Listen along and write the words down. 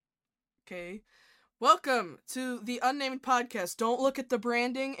Okay. Welcome to the Unnamed Podcast. Don't look at the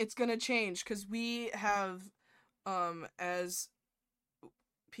branding. It's gonna change because we have, as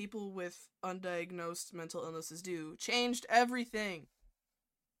people with undiagnosed mental illnesses do, changed everything.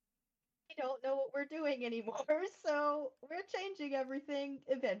 We don't know what we're doing anymore, so we're changing everything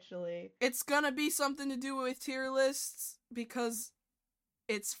eventually. It's gonna be something to do with tier lists because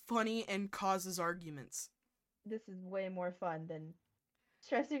it's funny and causes arguments. This is way more fun than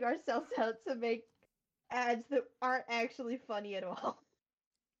stressing ourselves out to make ads that aren't actually funny at all.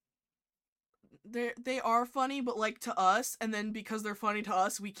 They are funny, but like to us, and then because they're funny to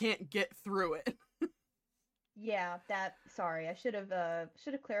us, we can't get through it. Yeah, sorry, I should have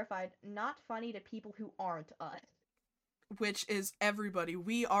clarified. Not funny to people who aren't us. Which is everybody.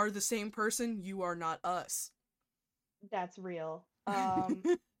 We are the same person, you are not us. That's real.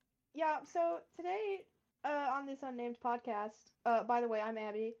 Yeah, so today, on this unnamed podcast, by the way, I'm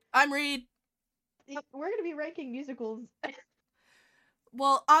Abby. I'm Reid. We're gonna be ranking musicals.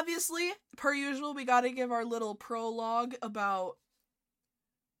 Well, obviously, per usual, we gotta give our little prologue about,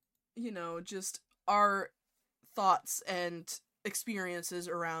 just our thoughts and experiences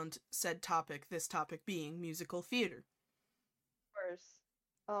around said topic, this topic being musical theater. First,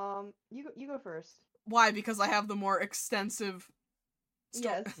 you go first. Why? Because I have the more extensive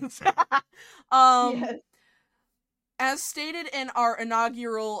Yes. um Yes. as stated in our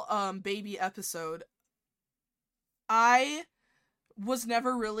inaugural baby episode, I was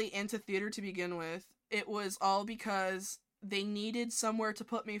never really into theater to begin with. It was all because they needed somewhere to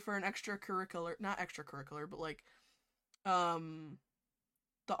put me for an extracurricular, not extracurricular, but like the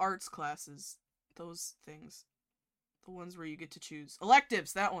arts classes, those things. The ones where you get to choose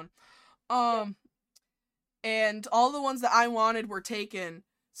electives, that one. And all the ones that I wanted were taken.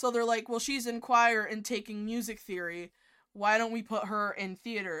 So they're like, well, she's in choir and taking music theory. Why don't we put her in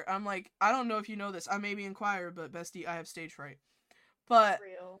theater? I'm like, I don't know if you know this. I may be in choir, but bestie, I have stage fright. But,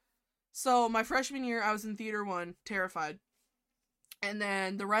 Real. so my freshman year, I was in theater 1, terrified. And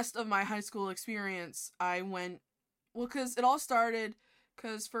then the rest of my high school experience, I went, well, because it all started,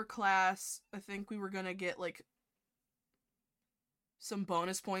 because for class, I think we were going to get, like, some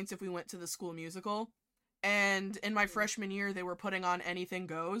bonus points if we went to the school musical. And in my freshman year, they were putting on Anything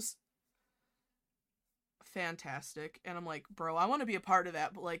Goes. Fantastic. And I'm like, bro, I want to be a part of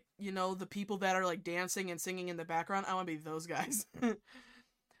that. But, like, the people that are, like, dancing and singing in the background, I want to be those guys.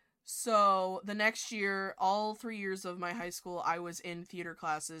 So, the next year, all 3 years of my high school, I was in theater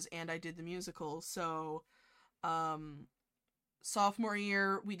classes, and I did the musical. So, sophomore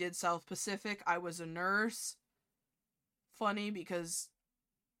year, we did South Pacific. I was a nurse. Funny, because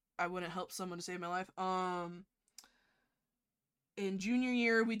I wouldn't help someone to save my life. In junior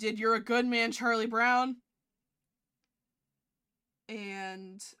year, we did You're a Good Man, Charlie Brown.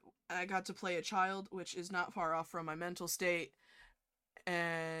 And I got to play a child, which is not far off from my mental state.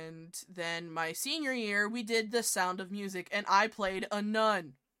 And then my senior year, we did The Sound of Music, and I played a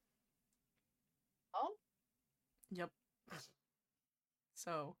nun. Oh? Yep.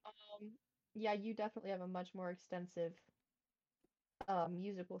 So. Yeah, you definitely have a much more extensive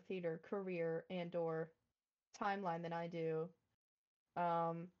musical theater career and or timeline than I do.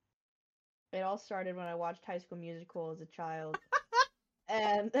 It all started when I watched High School Musical as a child.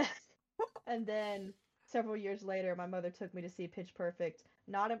 And and then several years later my mother took me to see Pitch Perfect.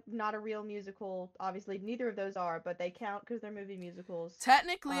 Not a real musical. Obviously neither of those are, but they count cuz they're movie musicals.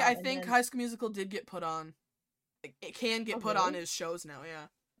 Technically, I think High School Musical did get put on. It can get put on as shows now, yeah.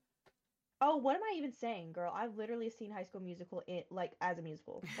 Oh, what am I even saying, girl? I've literally seen High School Musical as a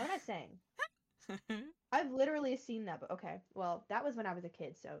musical. What am I saying? I've literally seen that, but okay. Well, that was when I was a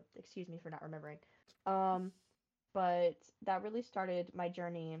kid, so excuse me for not remembering. But that really started my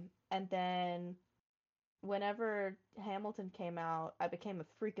journey, and then whenever Hamilton came out, I became a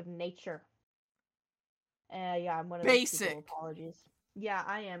freak of nature. Yeah, I'm one of those people. Apologies. Yeah,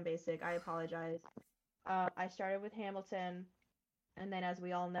 I am basic. I apologize. I started with Hamilton, and then as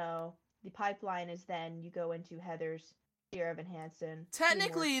we all know, the pipeline is then you go into Heather's, Dear Evan Hansen.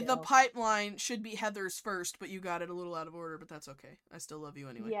 Technically, the pipeline should be Heather's first, but you got it a little out of order, but that's okay. I still love you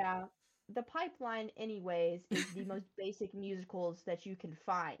anyway. Yeah, the pipeline, anyways, is the most basic musicals that you can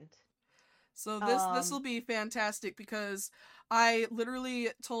find. So this will be fantastic because I literally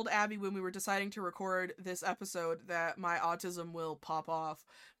told Abby when we were deciding to record this episode that my autism will pop off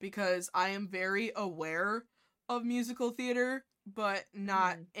because I am very aware of musical theater, but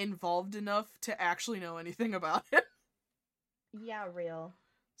not involved enough to actually know anything about it. Yeah, real.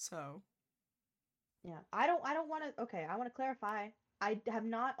 So. Yeah, I don't want to. Okay, I want to clarify. I have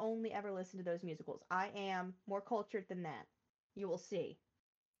not only ever listened to those musicals. I am more cultured than that. You will see.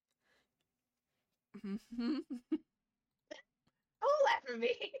 Oh, laugh at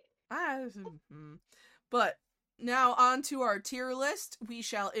me. But now on to our tier list. We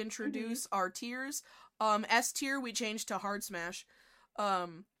shall introduce our tiers. S tier we changed to hard smash.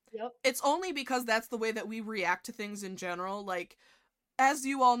 Yep. It's only because that's the way that we react to things in general. Like, as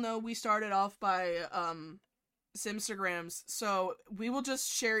you all know, we started off by Simstagrams, so we will just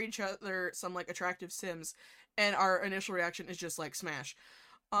share each other some like attractive Sims, and our initial reaction is just like smash.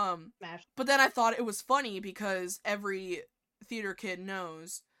 Smash. But then I thought it was funny because every theater kid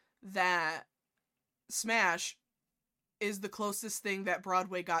knows that Smash is the closest thing that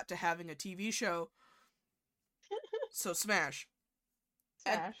Broadway got to having a TV show. So Smash.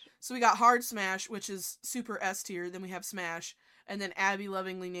 Smash. So we got Hard Smash, which is super S tier, then we have Smash, and then Abby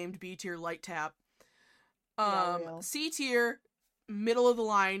lovingly named B tier Light Tap. C tier, middle of the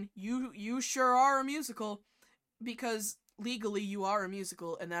line. You sure are a musical, because legally you are a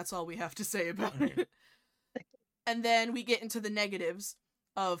musical, and that's all we have to say about it. And then we get into the negatives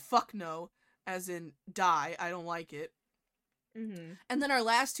of fuck no, as in die, I don't like it. And then our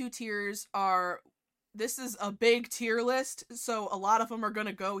last two tiers are, this is a big tier list, so a lot of them are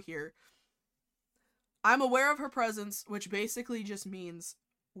gonna go here. I'm aware of her presence, which basically just means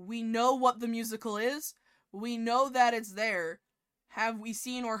we know what the musical is, we know that it's there. Have we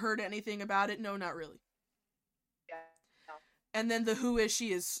seen or heard anything about it? No, not really. Yeah. No. And then the who is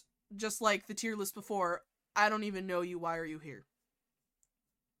she is just like the tier list before. I don't even know you. Why are you here?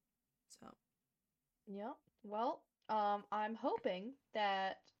 So. Yep. Well, I'm hoping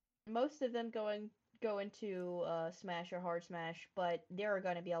that most of them go into Smash or Hard Smash, but there are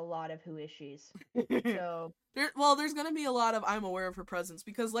going to be a lot of who is she's. So there's going to be a lot of I'm aware of her presence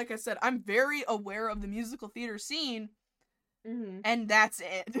because, like I said, I'm very aware of the musical theater scene, and that's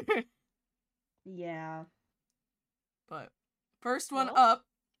it. Yeah. But first one up,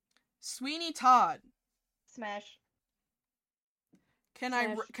 Sweeney Todd. Smash. Can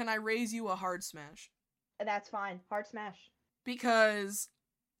I raise you a hard smash? That's fine. Hard smash. Because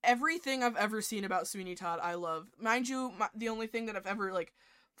everything I've ever seen about Sweeney Todd, I love. Mind you, the only thing that I've ever like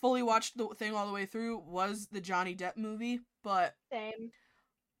fully watched the thing all the way through was the Johnny Depp movie, but same.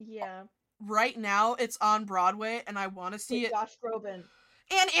 Yeah. Right now, it's on Broadway, and I want to see it. Josh Groban.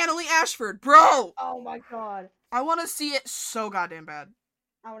 And Annalie Ashford, bro! Oh my god. I want to see it so goddamn bad.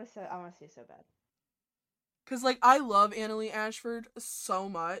 I want to see it so bad. Because, like, I love Annalie Ashford so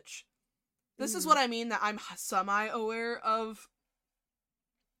much. This is what I mean, that I'm semi-aware of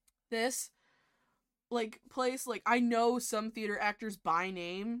this, like, place. Like, I know some theater actors by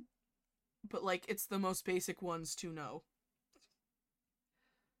name, but, like, it's the most basic ones to know.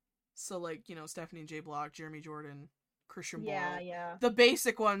 So, like, you know, Stephanie J. Block, Jeremy Jordan, Christian Ball. Yeah. The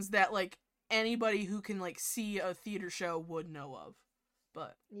basic ones that, like, anybody who can, like, see a theater show would know of.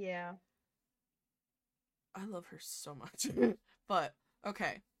 But. Yeah. I love her so much. But,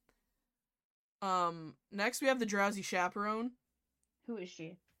 okay. Next we have the Drowsy Chaperone. Who is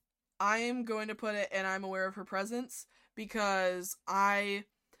she? I am going to put it, and I'm aware of her presence, because I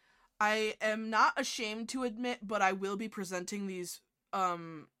am not ashamed to admit, but I will be presenting these,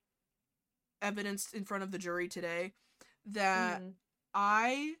 evidence in front of the jury today, that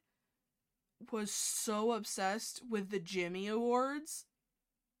I was so obsessed with the Jimmy Awards.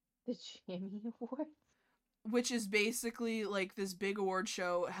 The Jimmy Awards? Which is basically, like, this big award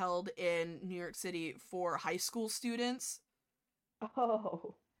show held in New York City for high school students.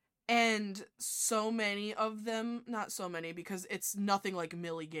 Oh. And so many of them, not so many, because it's nothing like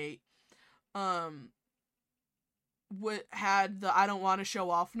Millygate, had the I Don't Want to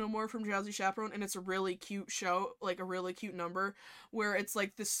Show Off No More from Drowsy Chaperone, and it's a really cute show, like, a really cute number, where it's,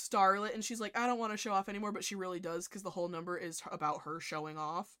 like, this starlet, and she's like, I don't want to show off anymore, but she really does, because the whole number is about her showing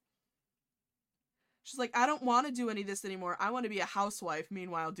off. She's like, I don't want to do any of this anymore. I want to be a housewife,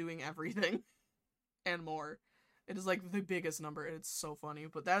 meanwhile doing everything. And more. It is, like, the biggest number, and it's so funny.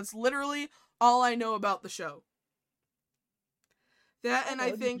 But that's literally all I know about the show. That, and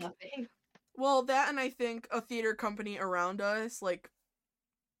I think... Nothing. Well, that and I think a theater company around us, like,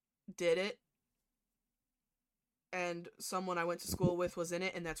 did it. And someone I went to school with was in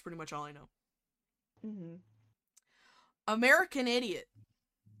it, and that's pretty much all I know. American Idiot.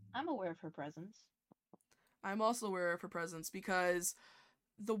 I'm aware of her presence. I'm also aware of her presence because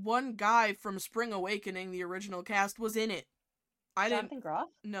the one guy from Spring Awakening, the original cast, was in it. Jonathan Groff?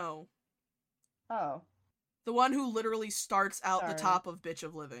 No. Oh. The one who literally starts out the top of Bitch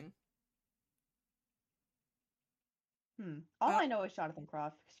of Living. All I know is Jonathan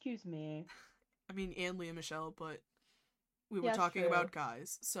Groff. Excuse me. I mean, and Lea Michele, but we were talking about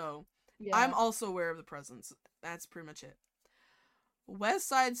guys, so yeah. I'm also aware of the presence. That's pretty much it. West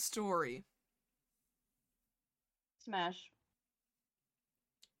Side Story. Smash.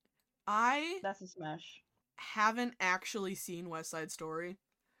 That's a smash. haven't actually seen West Side Story.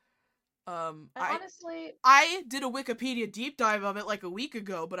 And honestly, I did a Wikipedia deep dive of it like a week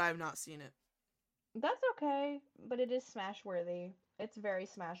ago, but I have not seen it. that's okay, but it is smash worthy. It's very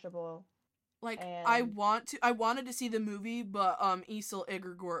smashable. Like, And I wanted to see the movie, but Isel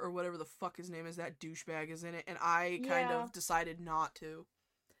Egregor, or whatever the fuck his name is, that douchebag is in it, and I kind yeah, of decided not to.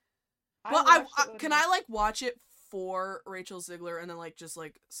 I But watched it can when I like watch it for Rachel Ziegler and then like just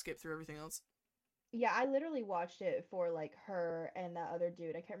like skip through everything else? yeah, I literally watched it for like her and that other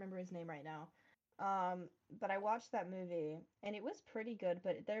dude. I can't remember his name right now. But I watched that movie and it was pretty good,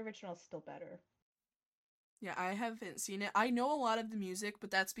 but the original's still better. Yeah, I haven't seen it. I know a lot of the music, but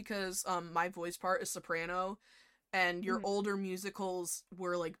that's because my voice part is soprano, and your Mhm. older musicals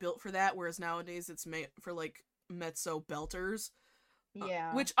were like built for that, whereas nowadays it's made for like mezzo belters,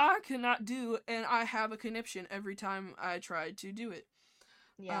 Yeah. which I cannot do, and I have a conniption every time I try to do it.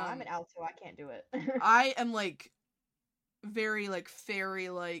 Yeah, I'm Um, an alto. I can't do it. I am like very like fairy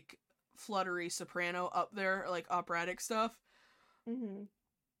like fluttery soprano up there, like operatic stuff. Mhm.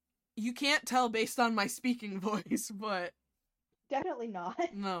 You can't tell based on my speaking voice, but Definitely not.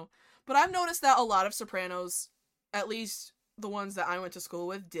 no. But I've noticed that a lot of sopranos, at least the ones that I went to school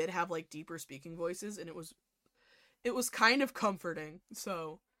with, did have like deeper speaking voices, and it was kind of comforting.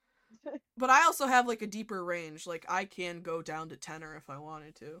 So, but I also have like a deeper range. Like I can go down to tenor if I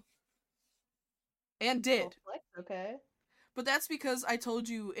wanted to. And Well, did. flex, okay. But that's because I told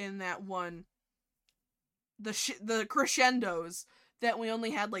you in that one the crescendos that we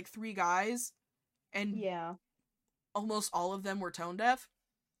only had like 3 guys and Yeah. almost all of them were tone deaf.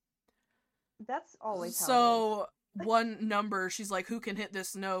 That's always how it is. So one number, she's like, "Who can hit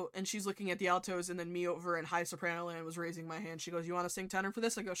this note?" And she's looking at the altos, and then me over in high soprano land was raising my hand. She goes, "You want to sing tenor for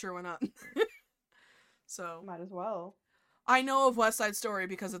this?" I go, "Sure, why not?" So Might as well. I know of West Side Story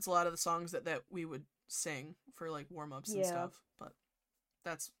because it's a lot of the songs that we would sing for like warm ups and Yeah. stuff. But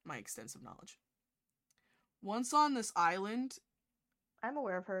that's my extensive knowledge. Once on This Island, I'm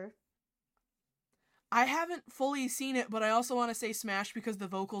aware of her. I haven't fully seen it, but I also want to say Smash because the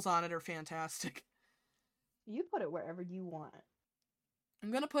vocals on it are fantastic. You put it wherever you want.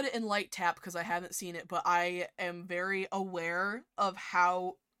 I'm gonna put it in light tap because I haven't seen it, but I am very aware of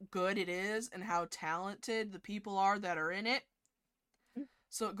how good it is and how talented the people are that are in it.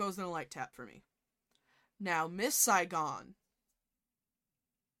 So it goes in a light tap for me. Now, Miss Saigon.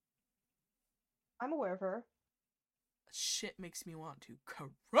 I'm aware of her. Shit makes me want to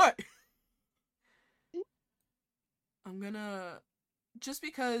cry. I'm gonna, just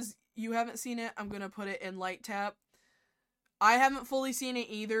because you haven't seen it, I'm gonna put it in light tap. I haven't fully seen it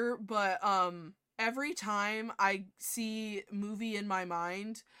either, but every time I see movie in my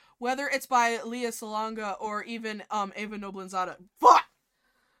mind, whether it's by Leah Salonga or even Ava Noblanzada, fuck!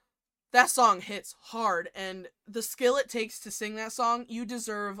 That song hits hard, and the skill it takes to sing that song, you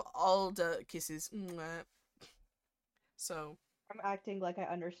deserve all the kisses. Mwah. So, I'm acting like I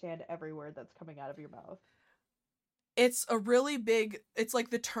understand every word that's coming out of your mouth. it's a really big, it's like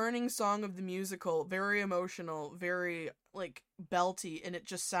the turning song of the musical, very emotional, very like belty, and it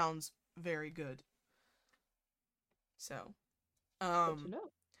just sounds very good. So, Good to um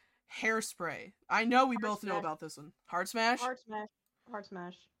know. Hairspray. I know we Heart both know smash. about this one. Hard Smash, Heart smash. Heart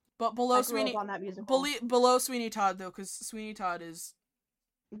smash. but I grew up on that musical. below Sweeney Todd though, cuz Sweeney Todd is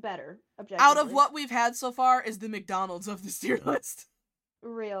Better, out of objectively. what we've had so far is the McDonald's of this tier list.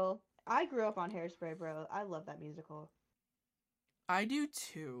 Real. I grew up on Hairspray, bro. I love that musical. I do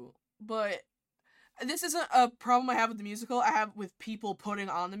too. But this isn't a problem I have with the musical. I have with people putting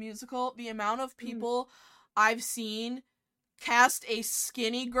on the musical. The amount of Mm, people I've seen cast a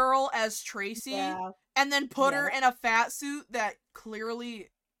skinny girl as Tracy yeah. and then put Yeah. her in a fat suit that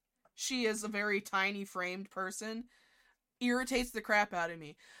clearly she is a very tiny framed person irritates the crap out of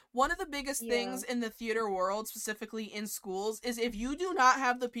me. One of the biggest Yeah. things in the theater world, specifically in schools, is if you do not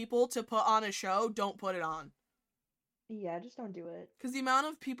have the people to put on a show, don't put it on. Yeah, just don't do it. Because the amount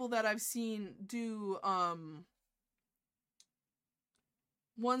of people that I've seen do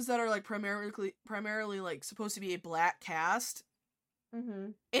ones that are like primarily like supposed to be a black cast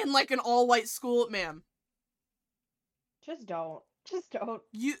Mm-hmm. in like an all white school, ma'am. Just don't. Just don't.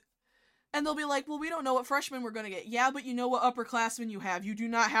 You and they'll be like, "Well, we don't know what freshmen we're gonna get." Yeah, but you know what upperclassmen you have. You do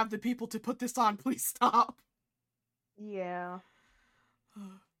not have the people to put this on. Please stop. Yeah.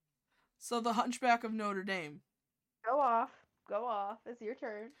 So, The Hunchback of Notre Dame. Go off. Go off. It's your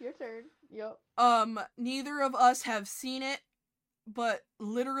turn. Your turn. Yep. Neither of us have seen it, but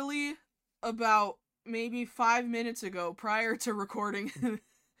literally about maybe 5 minutes ago, prior to recording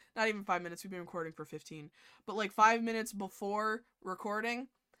not even 5 minutes, we've been recording for 15. But like 5 minutes before recording,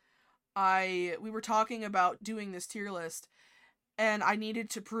 we were talking about doing this tier list, and I needed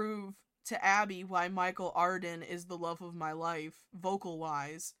to prove to Abby why Michael Arden is the love of my life,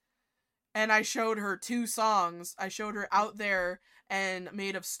 vocal-wise. And I showed her 2 songs. I showed her Out There and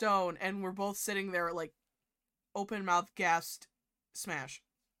Made of Stone, and we're both sitting there like open-mouthed gasped smash.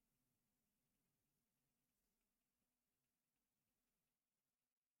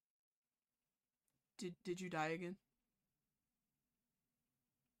 Did you die again?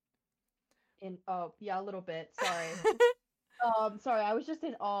 Yeah, a little bit. Sorry. Sorry, I was just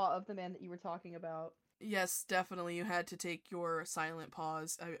in awe of the man that you were talking about. Yes, definitely. You had to take your silent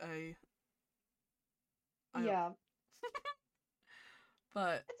pause. Yeah.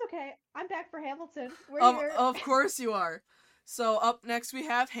 But it's okay. I'm back for Hamilton. We're here. Of course you are. So up next we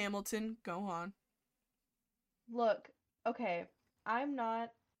have Hamilton. Go on. Look, okay. I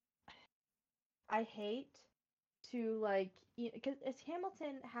hate to like, because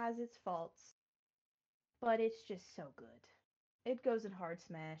Hamilton has its faults, but it's just so good. It goes in hard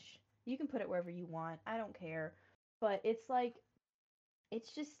smash. You can put it wherever you want. I don't care. But it's like,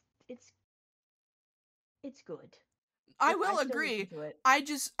 it's just, it's good. I will agree. I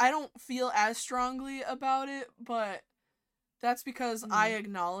don't feel as strongly about it, but that's because I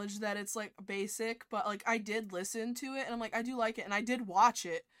acknowledge that it's like basic, but like I did listen to it and I'm like, I do like it, and I did watch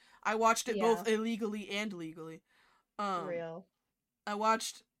it. I watched it both illegally and legally. Real. I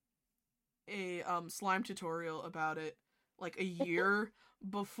watched a slime tutorial about it like a year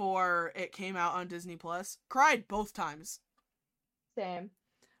before it came out on Disney Plus. Cried both times. Same.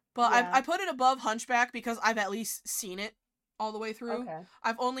 But I put it above Hunchback because I've at least seen it all the way through. Okay.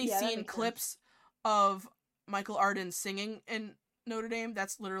 I've only seen clips of Michael Arden singing in Notre Dame.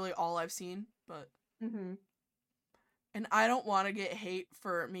 That's literally all I've seen. But and I don't want to get hate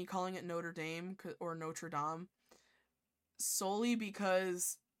for me calling it Notre Dame or Notre Dame, solely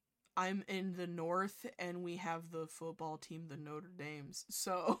because I'm in the North and we have the football team, the Notre Dames.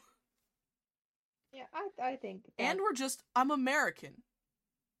 So yeah, I think. And I'm American.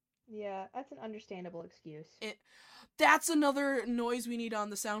 Yeah, that's an understandable excuse. That's another noise we need on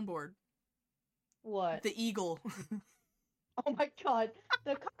the soundboard. What? The eagle. Oh my god.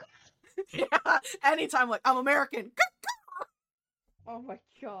 Yeah, anytime like, I'm American. Oh my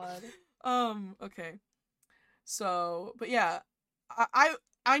god. Okay. So, but yeah,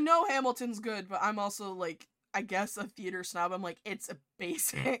 I know Hamilton's good, but I'm also like, I guess a theater snob. I'm like, it's a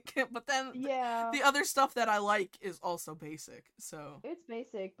basic, but then the other stuff that I like is also basic. So it's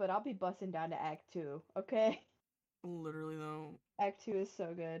basic, but I'll be busting down to Act 2. Okay. Literally though. Act 2 is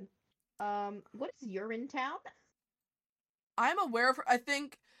so good. What is Urinetown? I'm aware of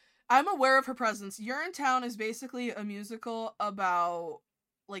her presence. Urinetown is basically a musical about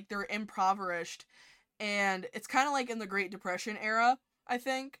like they're impoverished, and it's kind of like in the Great Depression era, I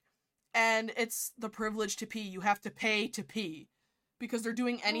think. And it's the privilege to pee. You have to pay to pee because they're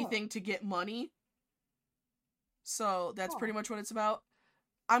doing anything to get money. So that's pretty much what it's about.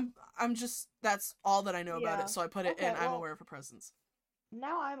 That's all that I know about it. So I put it in. I'm aware of her presence.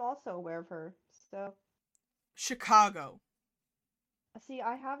 Now I'm also aware of her. So Chicago. See,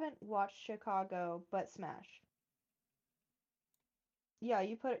 I haven't watched Chicago, but Smash. Yeah,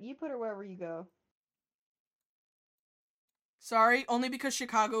 you put her wherever you go. Sorry, only because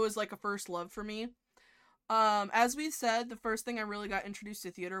Chicago is like a first love for me. As we said, the first thing I really got introduced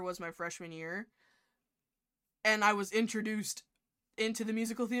to theater was my freshman year. And I was introduced into the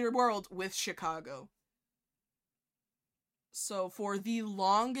musical theater world with Chicago. So for the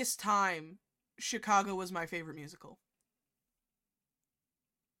longest time, Chicago was my favorite musical.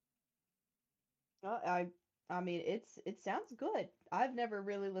 I mean, it sounds good. I've never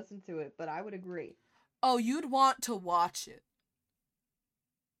really listened to it, but I would agree. Oh, you'd want to watch it.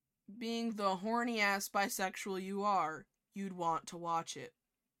 Being the horny-ass bisexual you are, you'd want to watch it.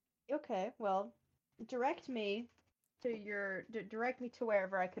 Okay, well, direct me to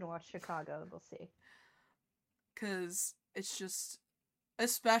wherever I can watch Chicago. We'll see. 'Cause it's just,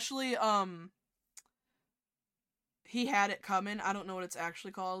 especially, He Had It Coming. I don't know what it's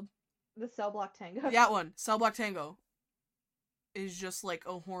actually called. The Cell Block Tango. That one. Cell Block Tango. Is just like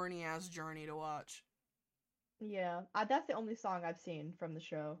a horny-ass journey to watch. Yeah, that's the only song I've seen from the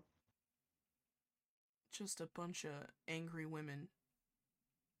show. Just a bunch of angry women.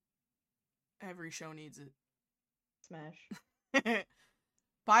 Every show needs it. Smash.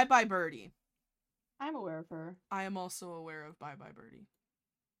 Bye Bye Birdie. I'm aware of her. I am also aware of Bye Bye Birdie.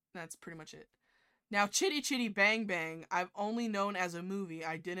 That's pretty much it. Now, Chitty Chitty Bang Bang, I've only known as a movie.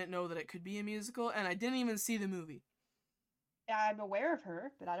 I didn't know that it could be a musical, and I didn't even see the movie. I'm aware of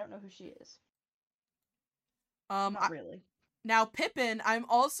her, but I don't know who she is. Um, Not really. Now Pippin, I'm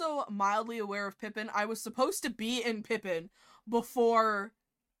also mildly aware of Pippin. I was supposed to be in Pippin before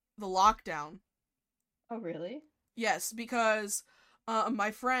the lockdown. Oh, really? Yes, because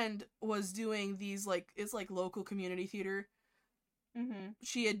my friend was doing these it's like local community theater. Mm-hmm.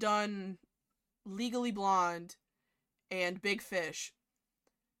 She had done Legally Blonde and Big Fish.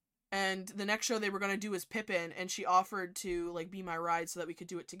 And the next show they were going to do was Pippin, and she offered to like be my ride so that we could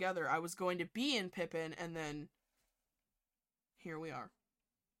do it together. I was going to be in Pippin, and then here we are.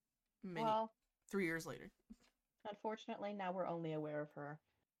 Well, 3 years later. unfortunately, now we're only aware of her.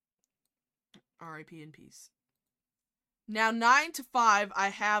 R.I.P. in peace. Now 9 to 5 I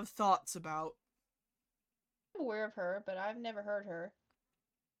have thoughts about. I'm aware of her, but I've never heard her.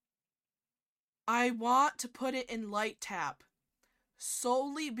 I want to put it in Light Tap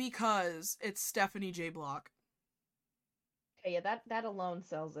solely because it's Stephanie J. Block. Okay, yeah, that alone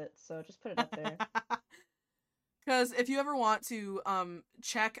sells it, so just put it up there. Because if you ever want to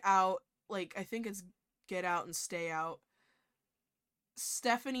check out, like, I think it's Get Out and Stay Out,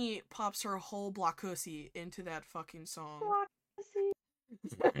 Stephanie pops her whole blockussy into that fucking song.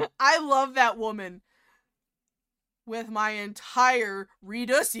 I love that woman with my entire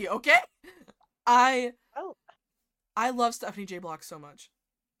redussy, okay? I love Stephanie J. Block so much.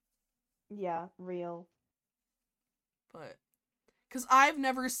 Yeah, real. But because I've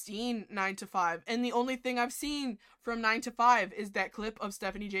never seen 9 to 5, and the only thing I've seen from 9 to 5 is that clip of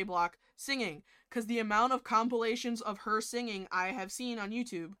Stephanie J. Block singing. Because the amount of compilations of her singing I have seen on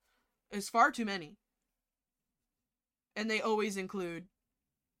YouTube is far too many. And they always include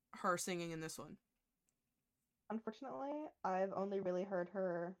her singing in this one. Unfortunately, I've only really heard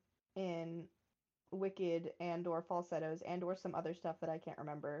her in Wicked and or falsettos and or some other stuff that I can't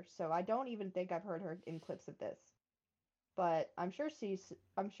remember. So I don't even think I've heard her in clips of this. But I'm sure she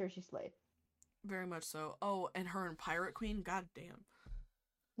slayed. Very much so. Oh, and her in Pirate Queen, god damn.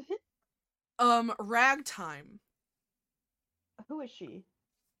 Ragtime. Who is she?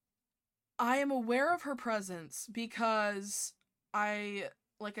 I am aware of her presence because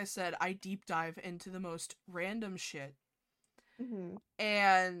like I said, I deep dive into the most random shit. Mm-hmm.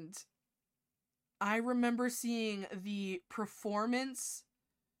 And I remember seeing the performance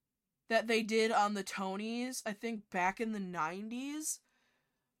that they did on the Tonys, I think back in the 90s.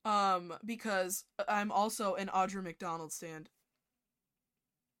 Because I'm also an Audra McDonald stan.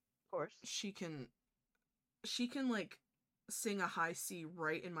 Of course. She can like sing a high C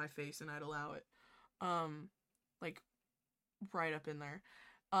right in my face and I'd allow it. Like right up in there.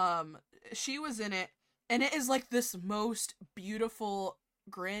 She was in it, and it is like this most beautiful,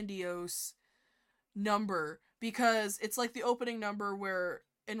 grandiose number because it's like the opening number where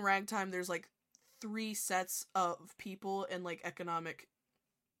in Ragtime there's like 3 sets of people in like economic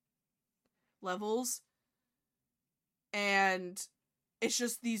levels, and it's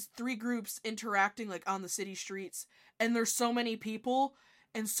just these 3 groups interacting like on the city streets, and there's so many people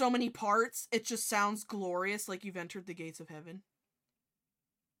and so many parts, it just sounds glorious, like you've entered the gates of heaven.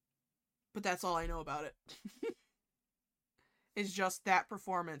 But that's all I know about it. It's just that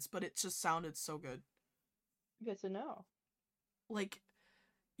performance, but it just sounded so good. Good to know. Like,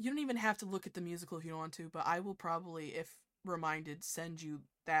 you don't even have to look at the musical if you don't want to, but I will probably, if reminded, send you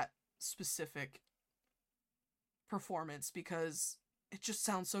that specific performance because it just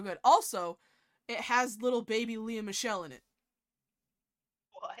sounds so good. Also, it has little baby Leah Michele in it.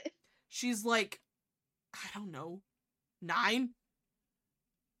 What? She's like, I don't know, 9?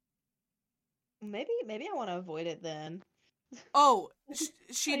 Maybe I want to avoid it then. Oh,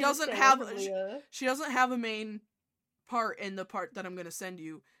 she doesn't have she doesn't have a main part in the part that I'm gonna send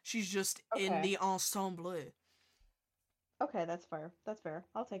you. She's just in the ensemble. Okay, that's fair. That's fair.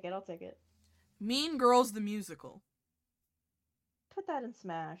 I'll take it. Mean Girls the musical. Put that in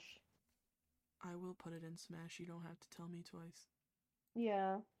Smash. I will put it in Smash. You don't have to tell me twice.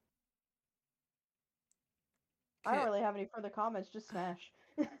 Yeah. I don't really have any further comments, just Smash.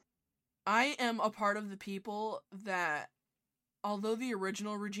 I am a part of the people that, although the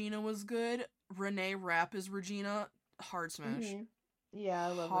original Regina was good, Renee Rapp as Regina, hard smash. Mm-hmm. Yeah,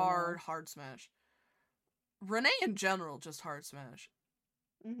 I love hard smash. Renee in general, just hard smash.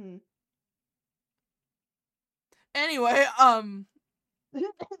 Mm-hmm. Anyway,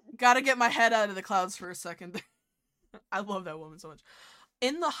 gotta get my head out of the clouds for a second. I love that woman so much.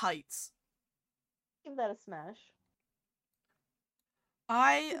 In the Heights. Give that a smash.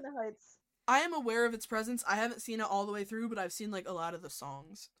 In the Heights. I am aware of its presence. I haven't seen it all the way through, but I've seen like a lot of the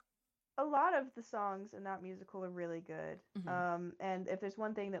songs. A lot of the songs in that musical are really good. Mm-hmm. And if there's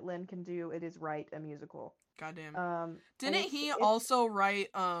one thing that Lynn can do, it is write a musical. Goddamn. And Didn't he also write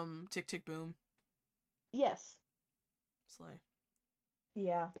Tick Tick Boom? Yes. Slay.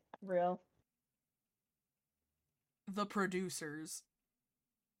 Yeah, real. The producers.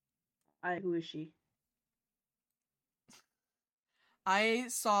 Who is she? I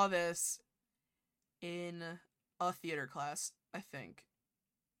saw this in a theater class, I think.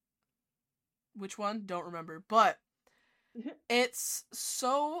 Which one? Don't remember. But it's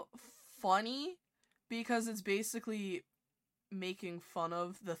so funny because it's basically making fun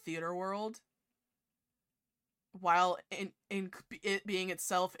of the theater world while in it being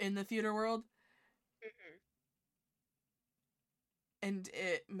itself in the theater world. And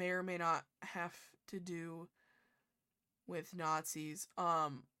it may or may not have to do with Nazis.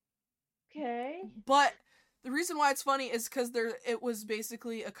 Okay. But the reason why it's funny is because it was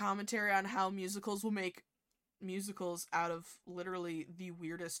basically a commentary on how musicals will make musicals out of literally the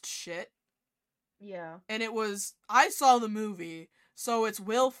weirdest shit. Yeah. And I saw the movie, so it's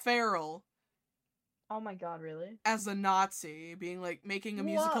Will Ferrell. Oh my god, really? As a Nazi, being like, making a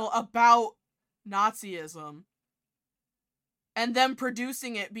What? musical about Nazism. And them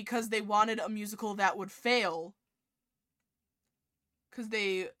producing it because they wanted a musical that would fail. Because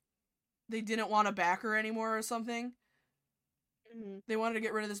they didn't want a backer anymore or something. Mm-hmm. They wanted to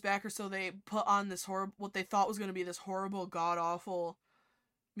get rid of this backer, so they put on this what they thought was going to be this horrible, god-awful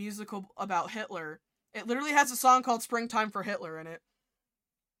musical about Hitler. It literally has a song called Springtime for Hitler in it.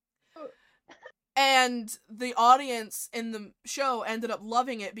 And the audience in the show ended up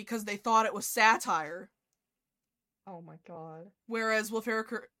loving it because they thought it was satire. Oh my god. Whereas Will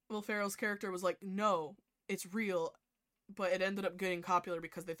Ferrell's character was like, no, it's real. But it ended up getting popular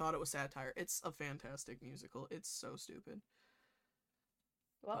because they thought it was satire. It's a fantastic musical. It's so stupid.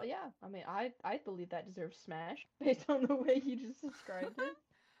 Well, yeah. I mean, I believe that deserves smash based on the way you just described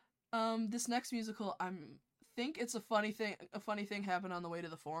it. This next musical, think it's a funny thing. A funny thing happened on the way to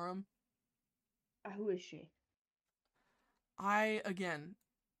the forum. Who is she? Again,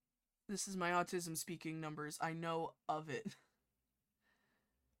 this is my autism speaking numbers. I know of it.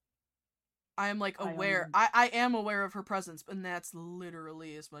 I am like aware. I am aware of her presence, and that's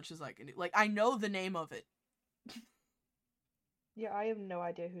literally as much as I can do. Like, I know the name of it. Yeah, I have no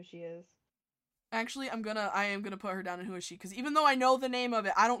idea who she is. Actually, I am gonna put her down in Who Is She, because even though I know the name of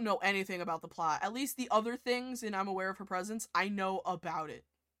it, I don't know anything about the plot. At least the other things, and I'm aware of her presence, I know about it.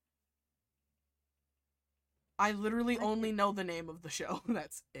 I literally only know the name of the show.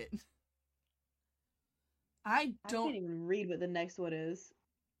 That's it. I can't even read what the next one is.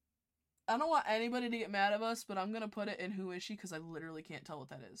 I don't want anybody to get mad at us, but I'm gonna put it in Who Is She, because I literally can't tell what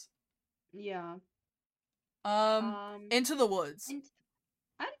that is. Yeah. Into the Woods.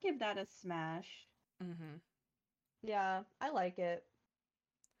 I'd give that a smash. Mm-hmm. Yeah, I like it.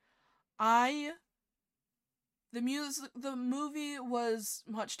 The movie was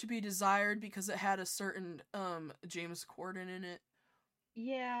much to be desired because it had a certain James Corden in it.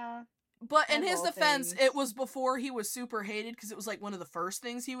 Yeah. But in his defense, it was before he was super hated, because it was like one of the first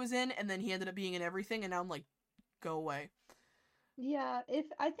things he was in, and then he ended up being in everything, and now I'm like, go away. Yeah,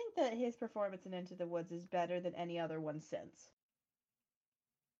 I think that his performance in Into the Woods is better than any other one since.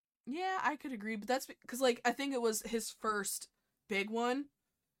 Yeah, I could agree, but that's because, like, I think it was his first big one.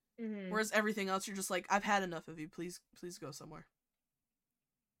 Mm-hmm. Whereas everything else, you're just like, I've had enough of you. Please go somewhere.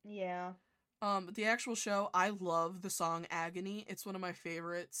 Yeah. But the actual show, I love the song Agony. It's one of my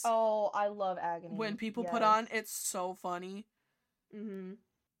favorites. Oh, I love Agony. When people put on, it's so funny. Mm-hmm.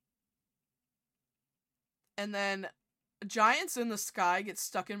 And then Giants in the Sky gets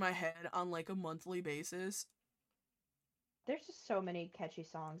stuck in my head on like a monthly basis. There's just so many catchy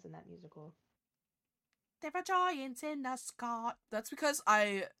songs in that musical. There are giants in the sky. That's because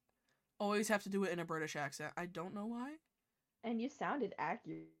I always have to do it in a British accent. I don't know why. And you sounded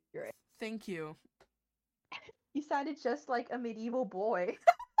accurate. Thank you. You sounded just like a medieval boy.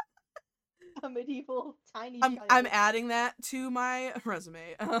 A medieval tiny child. I'm adding that to my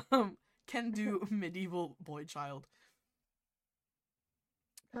resume. Can do medieval boy child.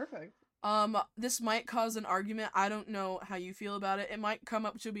 Perfect. This might cause an argument. I don't know how you feel about it. It might come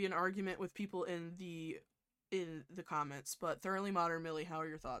up to be an argument with people in the comments, but Thoroughly Modern Millie, how are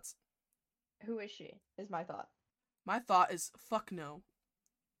your thoughts? Who is she? Is my thought. My thought is fuck no.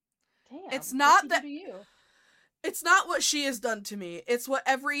 Damn. It's not that. To you? It's not what she has done to me. It's what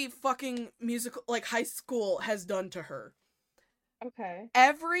every fucking musical, like high school, has done to her. Okay.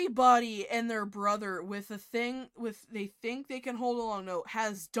 Everybody and their brother with they think they can hold a long note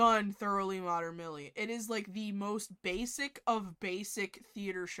has done Thoroughly Modern Millie. It is like the most basic of basic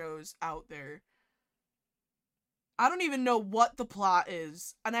theater shows out there. I don't even know what the plot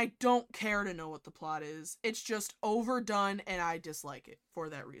is, and I don't care to know what the plot is. It's just overdone, and I dislike it for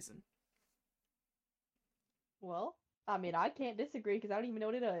that reason. Well, I mean, I can't disagree because I don't even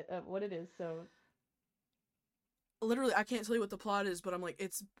know what it is. So Literally, I can't tell you what the plot is, but I'm like,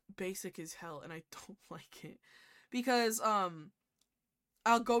 it's basic as hell, and I don't like it. Because, I'll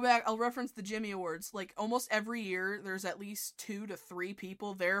reference the Jimmy Awards. Like, almost every year, there's at least 2 to 3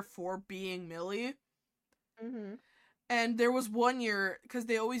 people there for being Millie. mm-hmm. And there was one year, because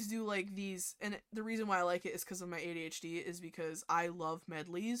they always do, like, these, and the reason why I like it is because of my ADHD, is because I love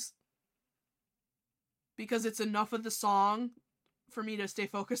medleys. Because it's enough of the song for me to stay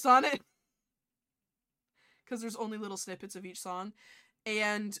focused on it. Because there's only little snippets of each song.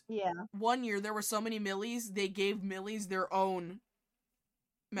 And Yeah. one year, there were so many Millies, they gave Millies their own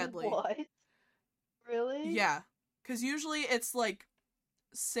medley. What? Really? Yeah. Because usually it's, like,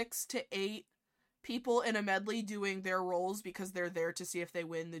 6 to 8 people in a medley doing their roles because they're there to see if they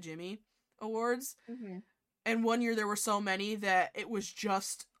win the Jimmy Awards. Mm-hmm. And one year there were so many that it was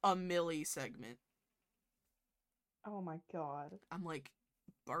just a Millie segment. Oh my god. I'm like,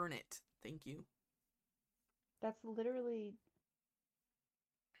 burn it. Thank you. That's literally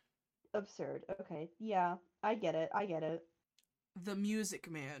absurd. Okay. Yeah, I get it. I get it. The Music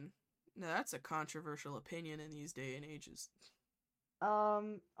Man. Now that's a controversial opinion in these day and ages.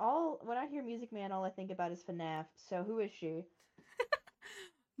 All when I hear Music Man, all I think about is FNAF. So who is she?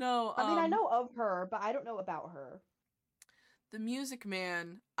 No, I mean, I know of her, but I don't know about her. The Music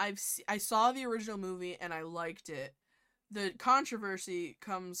Man, I saw the original movie and I liked it. The controversy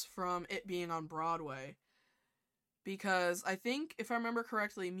comes from it being on Broadway. Because I think, if I remember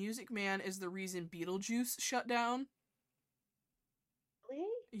correctly, Music Man is the reason Beetlejuice shut down. Really?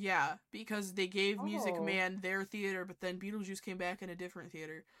 Yeah, because they gave Music Oh. Man their theater, but then Beetlejuice came back in a different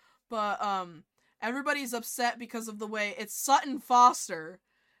theater. But, everybody's upset because of the way it's Sutton Foster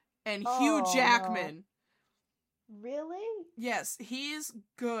and Hugh Oh no. Jackman. Really? Yes, he's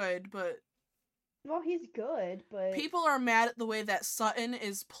good, but Well, he's good, but people are mad at the way that Sutton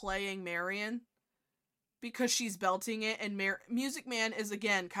is playing Marion because she's belting it, and Music Man is,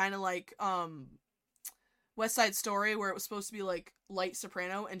 again, kind of like, West Side Story, where it was supposed to be, like, light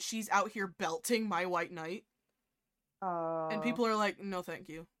soprano, and she's out here belting My White Knight. And people are like, no thank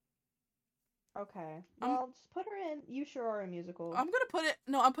you. okay. I'm Well, just put her in You Sure Are a Musical. I'm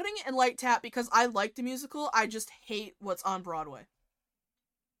putting it in light tap because I like the musical, I just hate what's on Broadway.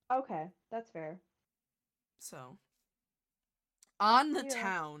 Okay, that's fair. So, On the Yeah.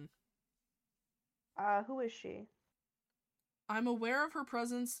 Town. Who is she? I'm aware of her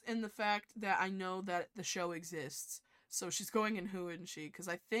presence in the fact that I know that the show exists. So she's going in Who Isn't She? Because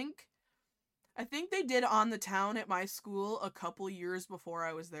I think they did On the Town at my school a couple years before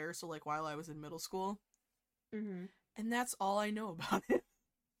I was there, so, like, while I was in middle school. Mm-hmm. And that's all I know about it.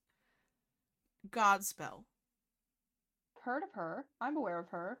 Godspell. Heard of her. I'm aware of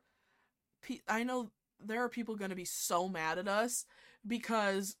her. I know there are people going to be so mad at us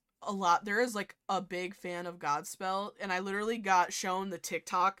because there is, like, a big fan of Godspell, and I literally got shown the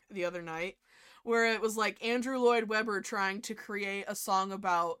TikTok the other night where it was, like, Andrew Lloyd Webber trying to create a song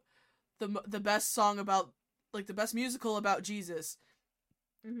about the best song about, like, the best musical about Jesus.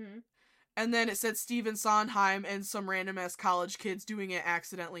 Mm-hmm. And then it said Stephen Sondheim and some random ass college kids doing it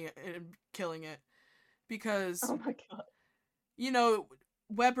accidentally and killing it. Because, Oh my god. you know,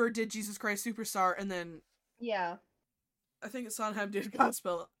 Weber did Jesus Christ Superstar, and then Yeah. I think Sondheim did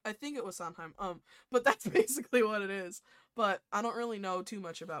Godspell. I think it was Sondheim. But that's basically what it is. But I don't really know too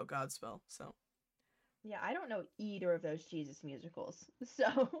much about Godspell, so. Yeah, I don't know either of those Jesus musicals.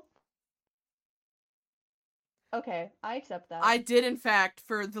 So okay, I accept that. I did, in fact,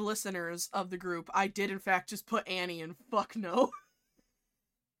 for the listeners of the group, I did, in fact, just put Annie in fuck no.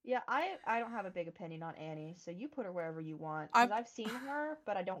 Yeah, I don't have a big opinion on Annie, so you put her wherever you want. Because I've seen her,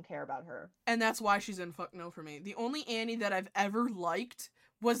 but I don't care about her. And that's why she's in fuck no for me. The only Annie that I've ever liked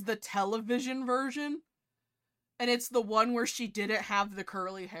was the television version. And it's the one where she didn't have the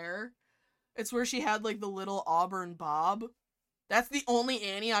curly hair. It's where she had, like, the little auburn bob. That's the only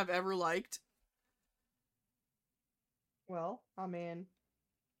Annie I've ever liked. Well, I mean,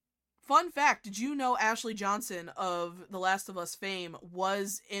 Fun fact, did you know Ashley Johnson of The Last of Us fame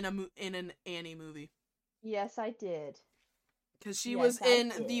was in an Annie movie? yes, I did. Because she Yes, was I in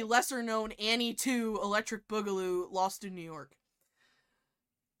did. the lesser-known Annie 2 Electric Boogaloo Lost in New York.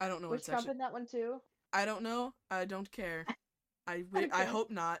 I don't know Was what's Trump actually... in that one too? I don't know. I don't care. I Okay. hope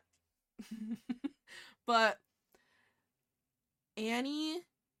not. But Annie,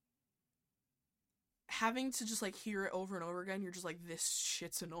 having to just, like, hear it over and over again, you're just like, this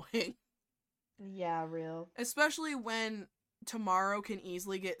shit's annoying. Yeah, real. Especially when Tomorrow can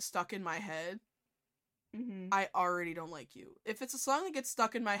easily get stuck in my head. Mm-hmm. I already don't like you. If it's a song that gets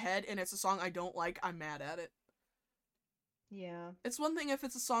stuck in my head and it's a song I don't like, I'm mad at it. Yeah. It's one thing if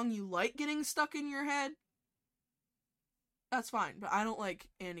it's a song you like getting stuck in your head. That's fine, but I don't like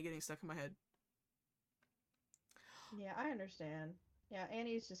Annie getting stuck in my head. Yeah, I understand. Yeah,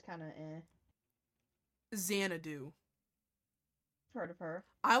 Annie's just kind of Xanadu. Heard of her.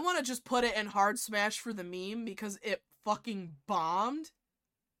 I want to just put it in hard smash for the meme because it fucking bombed.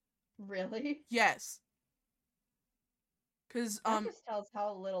 Really? Yes. Cause That just tells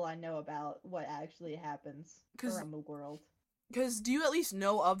how little I know about what actually happens around the world. Cause do you at least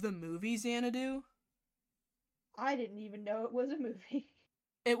know of the movie Xanadu? I didn't even know it was a movie.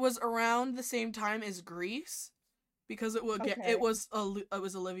 It was around the same time as Grease, because it would get Okay. it was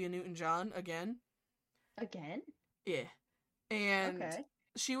Olivia Newton-John again. Again? Yeah, and Okay.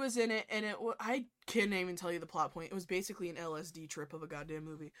 she was in it, and I can't even tell you the plot point. It was basically an LSD trip of a goddamn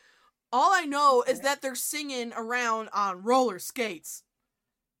movie. All I know is that they're singing around on roller skates.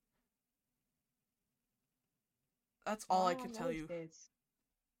 That's all I can tell you. Skates.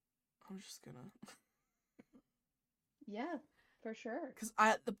 I'm just gonna. Yeah, for sure. Because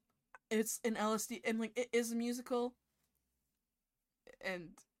it's an LSD, and like it is a musical, and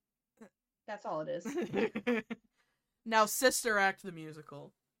that's all it is. Now, Sister Act the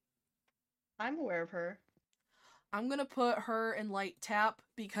musical. I'm aware of her. I'm gonna put her in Light Tap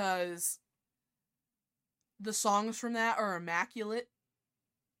because the songs from that are immaculate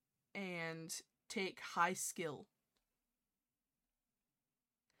and take high skill.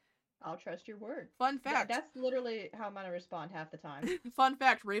 I'll trust your word. Fun fact. That's literally how I'm gonna respond half the time. Fun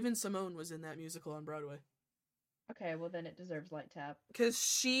fact, Raven-Symoné was in that musical on Broadway. Okay, well then it deserves Light Tap. Because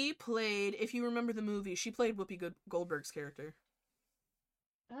she played, if you remember the movie, she played Whoopi Goldberg's character.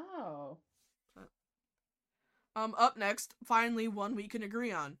 Oh. Up next, finally one we can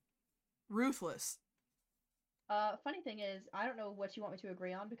agree on. Ruthless. Funny thing is, I don't know what you want me to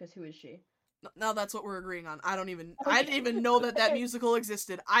agree on because who is she? Now that's what we're agreeing on. I didn't even know that musical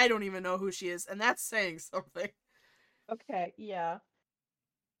existed. I don't even know who she is, and that's saying something. Okay, yeah.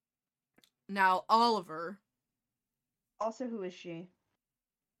 Now, Oliver. Also, who is she?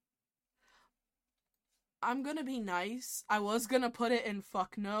 I'm gonna be nice. I was gonna put it in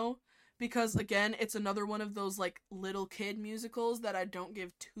Fuck No, because again, it's another one of those like little kid musicals that I don't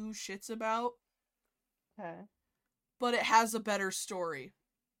give two shits about. Okay. But it has a better story.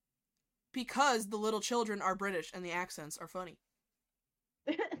 Because the little children are British and the accents are funny.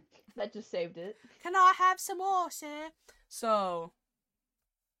 That just saved it. Can I have some more, sir? So,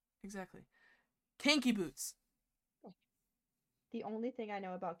 exactly. Kinky Boots. The only thing I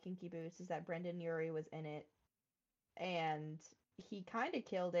know about Kinky Boots is that Brendan Urie was in it, and he kind of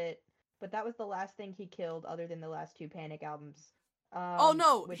killed it, but that was the last thing he killed other than the last two Panic albums. Oh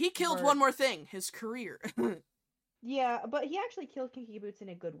no, he killed one more thing, his career. Yeah, but he actually killed Kinky Boots in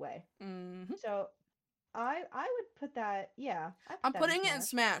a good way. Mm-hmm. So, I would put that, yeah. I'm putting it in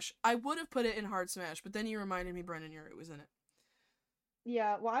Smash. I would have put it in Hard Smash, but then you reminded me Brendan Urie was in it.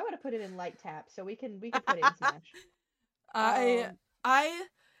 Yeah, well, I would have put it in Light Tap, so we can put it in Smash.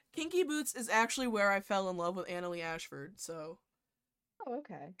 Kinky Boots is actually where I fell in love with Annalie Ashford, so. Oh,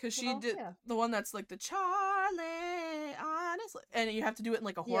 okay. Because she did the one that's like the Charlie, honestly. And you have to do it in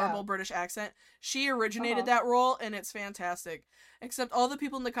like a horrible British accent. She originated that role, and it's fantastic. Except all the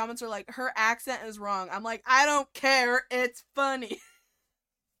people in the comments are like, her accent is wrong. I'm like, I don't care. It's funny.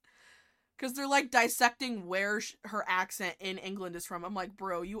 Because they're like dissecting where her accent in England is from. I'm like,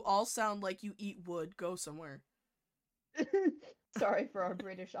 bro, you all sound like you eat wood. Go somewhere. Sorry for our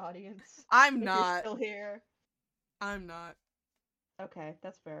British audience. I'm not. You're still here. I'm not. Okay,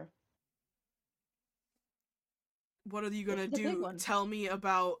 that's fair. What are you gonna do? Tell me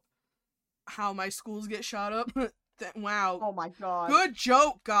about how my schools get shot up? Wow. Oh my god. Good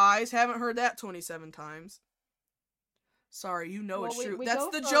joke, guys. Haven't heard that 27 times. Sorry, you know it's true. That's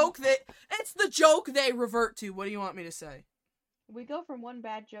the joke it's the joke they revert to. What do you want me to say? We go from one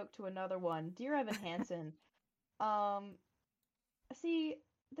bad joke to another one. Dear Evan Hansen. See,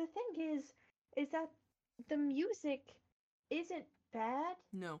 the thing is that the music isn't bad.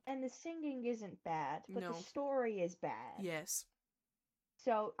 No. And the singing isn't bad, but the story is bad. Yes.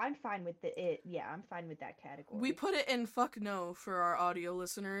 So I'm fine with I'm fine with that category. We put it in Fuck No for our audio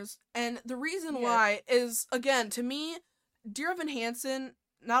listeners. And the reason why is, again, to me, Dear Evan Hansen,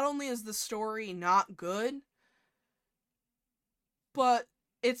 not only is the story not good, but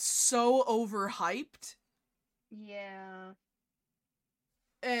it's so overhyped. Yeah.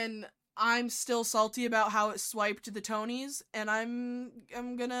 And I'm still salty about how it swiped the Tonys, and I'm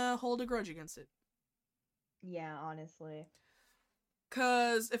gonna hold a grudge against it. Yeah, honestly.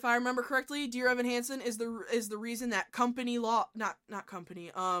 Cause if I remember correctly, Dear Evan Hansen is the reason that Falsetto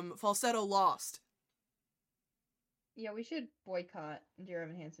lost. Yeah, we should boycott Dear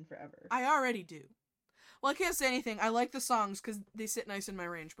Evan Hansen forever. I already do. Well, I can't say anything. I like the songs because they sit nice in my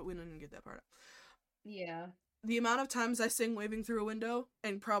range, but we didn't get that part out. Yeah. The amount of times I sing Waving Through a Window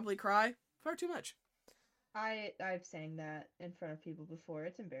and probably cry, far too much. I've sang that in front of people before.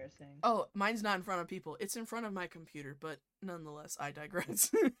 It's embarrassing. Oh, mine's not in front of people. It's in front of my computer, but nonetheless, I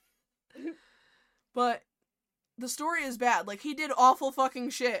digress. But the story is bad. Like, he did awful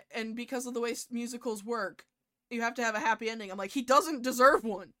fucking shit, and because of the way musicals work, you have to have a happy ending. I'm like, he doesn't deserve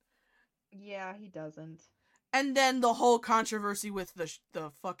one. Yeah, he doesn't. And then the whole controversy with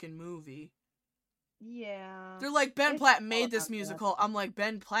the fucking movie. Yeah. They're like, Ben Platt made this musical. I'm like,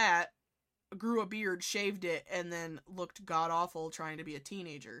 Ben Platt grew a beard, shaved it, and then looked god-awful trying to be a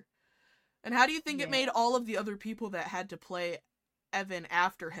teenager. And how do you think it made all of the other people that had to play Evan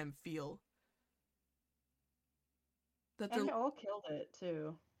after him feel? And they all killed it,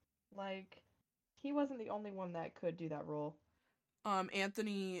 too. Like, he wasn't the only one that could do that role.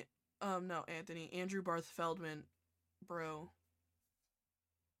 Andrew Barth Feldman, bro.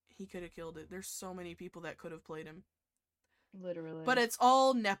 He could have killed it. There's so many people that could have played him. Literally. But it's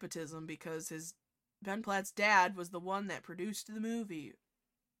all nepotism because Ben Platt's dad was the one that produced the movie.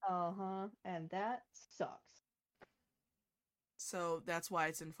 Uh-huh. And that sucks. So that's why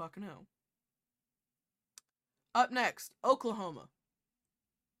it's in fucking O. Up next, Oklahoma.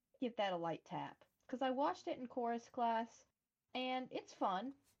 Give that a light tap. Because I watched it in chorus class, and it's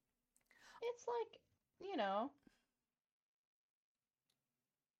fun. It's like, you know.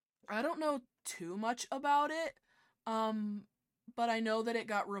 I don't know too much about it. But I know that it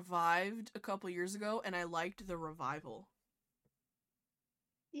got revived a couple years ago, and I liked the revival.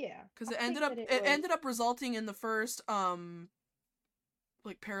 Yeah, because it ended up resulting in the first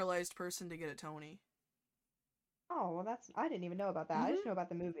paralyzed person to get a Tony. Oh well, I didn't even know about that. I just know about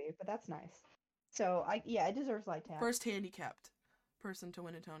the movie, but that's nice. So it deserves light tap. First handicapped person to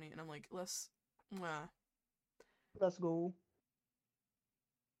win a Tony, and I'm like, let's go.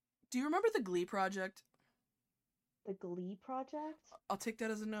 Do you remember the Glee Project? The Glee Project? I'll take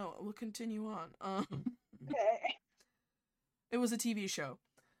that as a no. We'll continue on. Okay. It was a TV show.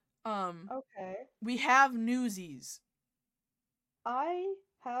 Okay. We have Newsies. I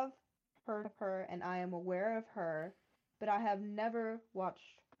have heard of her and I am aware of her, but I have never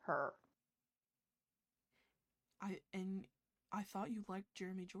watched her. I thought you liked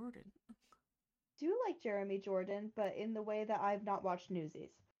Jeremy Jordan. Do like Jeremy Jordan, but in the way that I've not watched Newsies.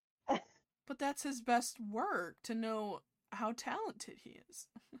 But that's his best work, to know how talented he is.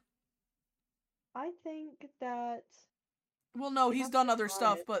 I think that... Well, no, he's done other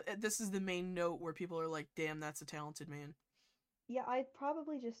stuff, but this is the main note where people are like, damn, that's a talented man. Yeah, I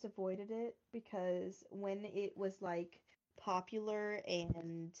probably just avoided it because when it was, like, popular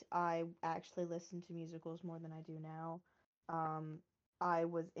and I actually listened to musicals more than I do now, I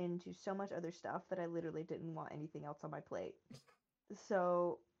was into so much other stuff that I literally didn't want anything else on my plate.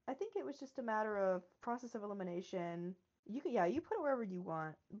 So... I think it was just a matter of process of elimination. You put it wherever you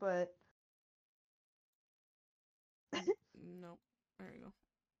want, but nope. There you go.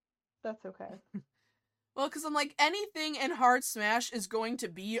 That's okay. Well, because I'm like, anything in Hard Smash is going to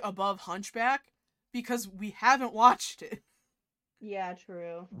be above Hunchback because we haven't watched it. Yeah,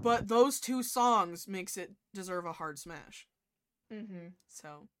 true. But those two songs makes it deserve a Hard Smash. Mm-hmm.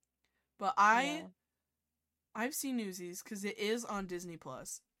 So, but I've seen Newsies because it is on Disney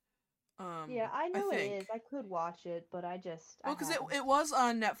Plus. Yeah, I know it is. I could watch it, but well, because it was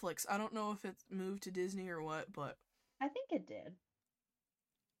on Netflix. I don't know if it's moved to Disney or what, but I think it did.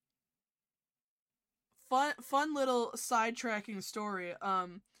 Fun little sidetracking story.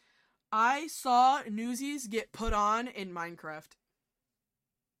 I saw Newsies get put on in Minecraft.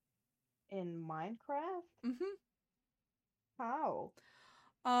 In Minecraft? Mm-hmm. How?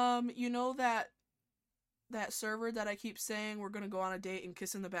 You know that server that I keep saying we're gonna go on a date and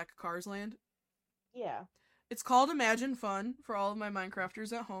kiss in the back of Cars Land? Yeah. It's called Imagine Fun for all of my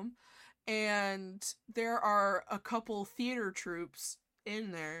Minecrafters at home. And there are a couple theater troupes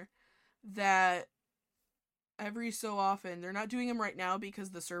in there that every so often, they're not doing them right now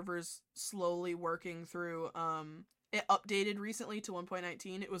because the server's slowly working through, it updated recently to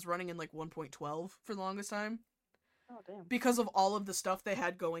 1.19. It was running in like 1.12 for the longest time. Oh, damn. Because of all of the stuff they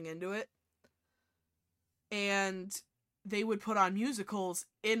had going into it. And they would put on musicals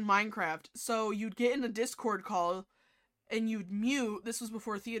in Minecraft. So you'd get in a Discord call and you'd mute. This was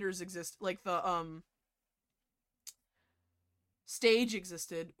before theaters exist, like the stage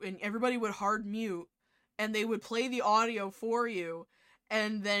existed, and everybody would hard mute, and they would play the audio for you,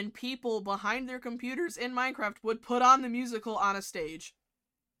 and then people behind their computers in Minecraft would put on the musical on a stage.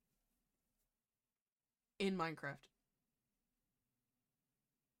 In Minecraft.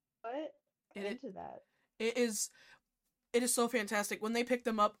 What? Into that. It is so fantastic. When they pick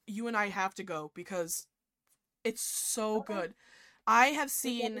them up, you and I have to go because it's so good. I have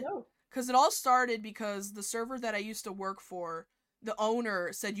seen, because it all started because the server that I used to work for, the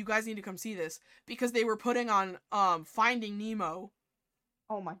owner said, you guys need to come see this, because they were putting on Finding Nemo.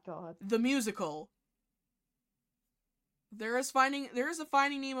 Oh my god. The musical. There is a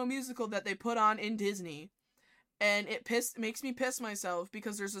Finding Nemo musical that they put on in Disney. And it makes me piss myself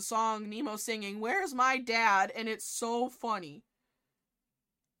because there's a song Nemo singing, "Where's my dad?" and it's so funny.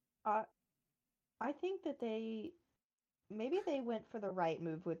 I think that maybe they went for the right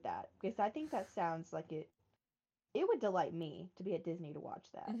move with that, because I think that sounds like it would delight me to be at Disney to watch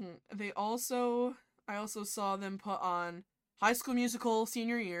that. Mm-hmm. I also saw them put on High School Musical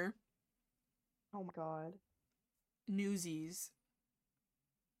senior year. Oh my god. Newsies.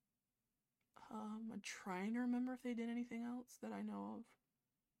 I'm trying to remember if they did anything else that I know of.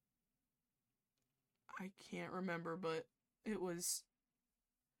 I can't remember, but it was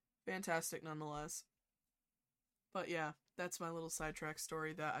fantastic nonetheless. But yeah, that's my little sidetrack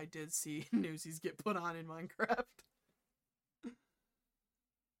story that I did see Newsies get put on in Minecraft.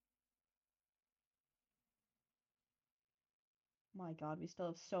 My god, we still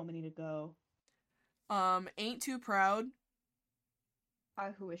have so many to go. Ain't Too Proud.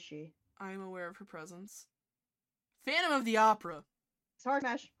 Who is she? I'm aware of her presence. Phantom of the Opera. It's Heart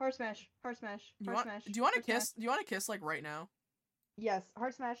Smash, Heart Smash, Heart Smash, Heart Smash. Do you want to kiss? Do you want to kiss like right now? Yes,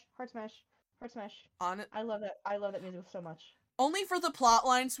 Heart Smash, Heart Smash, Heart Smash. On it. I love that. I love that music so much. Only for the plot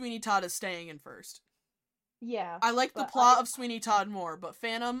line, Sweeney Todd is staying in first. Yeah. I like the plot of Sweeney Todd more, but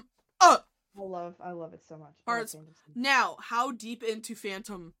Phantom. I love it so much. Now, how deep into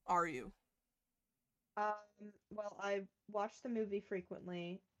Phantom are you? Well, I watched the movie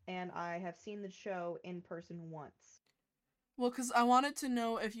frequently, and I have seen the show in person once. Well, because I wanted to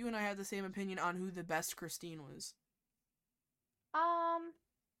know if you and I had the same opinion on who the best Christine was.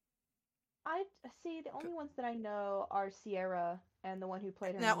 I see the only ones that I know are Sierra and the one who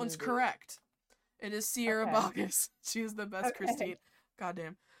played her. That one's correct. It is Sierra Boggess. She is the best Christine.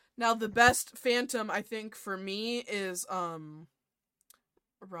 Goddamn. Now the best Phantom, I think, for me is Ramen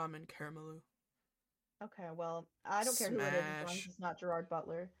Caramelou. Okay, well, I don't care who it is as long as it's not Gerard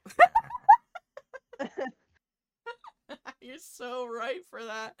Butler. You're so right for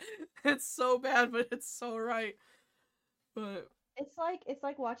that. It's so bad, but it's so right. But it's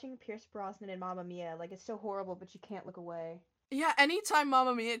like watching Pierce Brosnan in Mamma Mia. Like, it's so horrible, but you can't look away. Yeah, anytime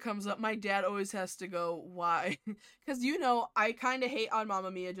Mamma Mia comes up, my dad always has to go, why? Because, I kind of hate on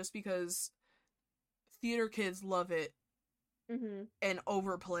Mamma Mia just because theater kids love it and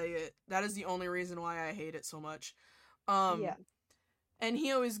overplay it. That is the only reason why I hate it so much. Yeah. And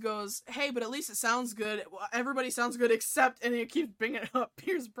he always goes, hey, but at least it sounds good. Everybody sounds good except, and he keeps bringing up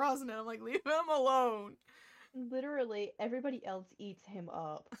Pierce Brosnan. I'm like, leave him alone. Literally, everybody else eats him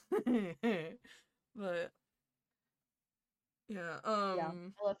up. But yeah, I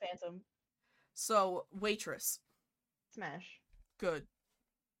love Phantom. So, Waitress. Smash. Good.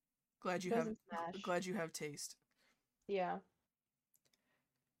 Glad you have taste. Yeah.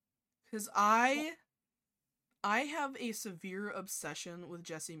 Cuz I have a severe obsession with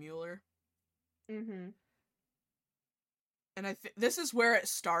Jessie Mueller. And this is where it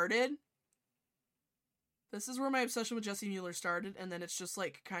started. This is where my obsession with Jessie Mueller started, and then it's just,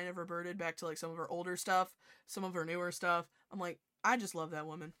 like, kind of reverted back to, like, some of her older stuff, some of her newer stuff. I'm like, I just love that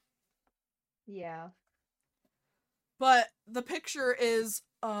woman. Yeah. But the picture is,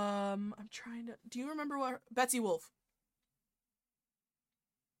 do you remember what, Betsy Wolfe.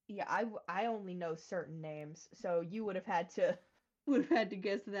 Yeah, I only know certain names, so you would have had to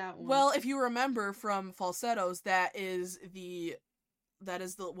guess that one. Well, if you remember from Falsettos, that is the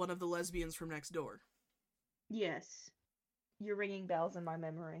one of the lesbians from next door. Yes. You're ringing bells in my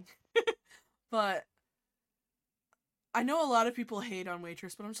memory. But I know a lot of people hate on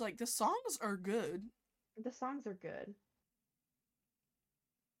Waitress, but I'm just like, the songs are good. The songs are good.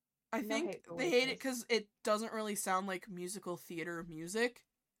 I think they hate it because it doesn't really sound like musical theater music.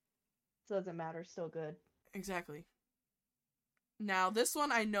 So it doesn't matter, still good. Exactly. Now, this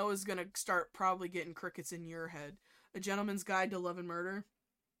one I know is gonna start probably getting crickets in your head. A Gentleman's Guide to Love and Murder.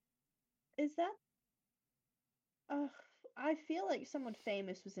 Is that? I feel like someone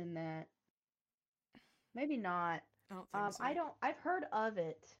famous was in that. Maybe not. I don't think so. I've heard of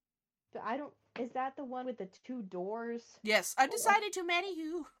it, but I don't. Is that the one with the two doors? Yes, I decided to marry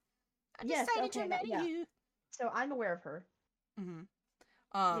you. I Yes. decided Okay. to marry Yeah. you. So I'm aware of her. Mm-hmm.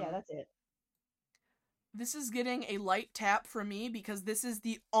 Yeah, that's it. This is getting a light tap from me because this is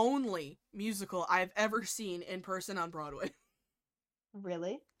the only musical I've ever seen in person on Broadway.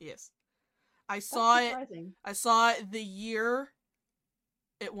 Really? Yes. I That's saw it. surprising. I saw it the year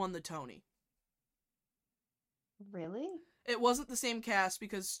it won the Tony. Really? It wasn't the same cast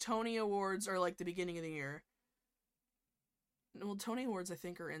because Tony Awards are like the beginning of the year. Well, Tony Awards I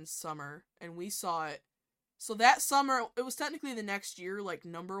think are in summer, and we saw it. So that summer, it was technically the next year, like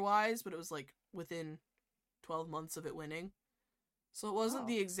number-wise, but it was like within 12 months of it winning. So it wasn't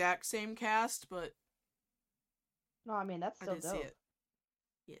the exact same cast, but No, I mean that's I still did dope. see it.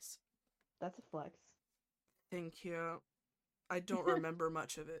 Yes. That's a flex. Thank you. I don't remember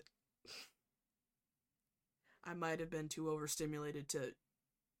much of it. I might have been too overstimulated to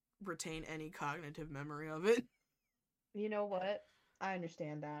retain any cognitive memory of it. You know what? I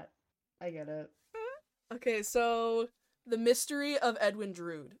understand that. I get it. Okay, so The Mystery of Edwin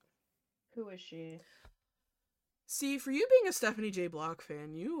Drood. Who is she? See, for you being a Stephanie J. Block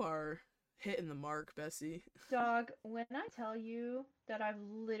fan, you are hitting the mark, Bessie. Dog, when I tell you that I've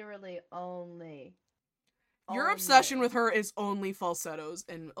literally only Your obsession with her is only falsettos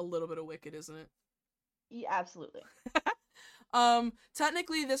and a little bit of Wicked, isn't it? Yeah, absolutely.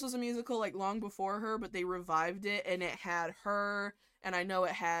 Technically this was a musical like long before her, but they revived it and it had her, and I know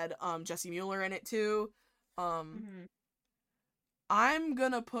it had Jessie Mueller in it too. I'm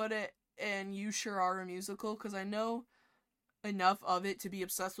gonna put it in You Sure Are a Musical because I know enough of it to be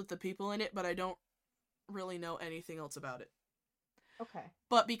obsessed with the people in it, but I don't really know anything else about it. Okay.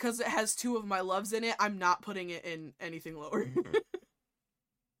 But because it has two of my loves in it, I'm not putting it in anything lower.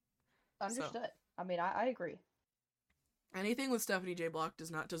 Understood. So, I mean, I agree. anything with Stephanie J. Block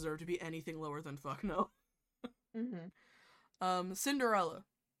does not deserve to be anything lower than fuck no. Cinderella.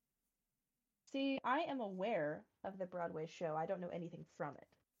 See, I am aware of the Broadway show. I don't know anything from it.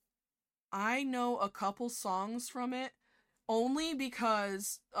 I know a couple songs from it, only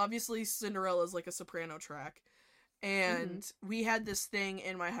because, obviously, Cinderella is like a soprano track. And we had this thing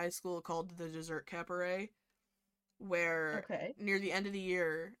in my high school called the Dessert Cabaret, where near the end of the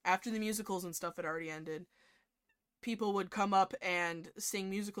year, after the musicals and stuff had already ended, people would come up and sing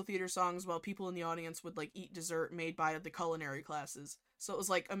musical theater songs while people in the audience would like eat dessert made by the culinary classes. So it was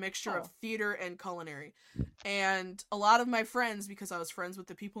like a mixture of theater and culinary. And a lot of my friends, because I was friends with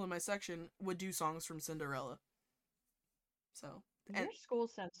the people in my section, would do songs from Cinderella. So your school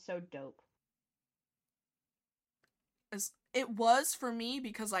sounds so dope. It was for me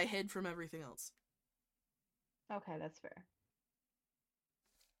because I hid from everything else. Okay, that's fair.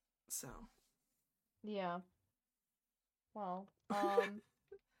 So. Yeah. Well,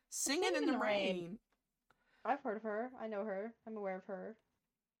 Singing in the Rain. I've heard of her. I know her. I'm aware of her.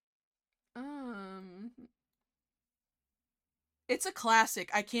 It's a classic.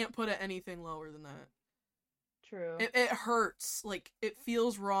 I can't put it anything lower than that. True. It hurts. Like, it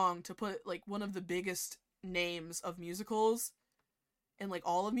feels wrong to put, like, one of the biggest names of musicals and, like,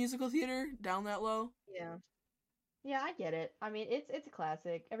 all of musical theater down that low. Yeah. Yeah, I get it. I mean, it's a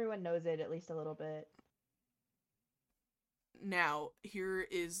classic. Everyone knows it at least a little bit. Now, here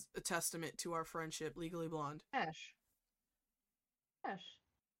is a testament to our friendship, Legally Blonde. Ash.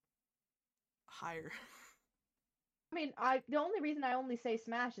 Higher. I mean, the only reason I only say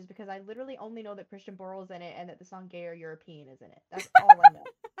Smash is because I literally only know that Christian Borle's in it and that the song Gay or European is in it. That's all I know.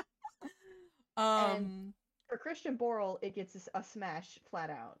 And for Christian Borle, it gets a Smash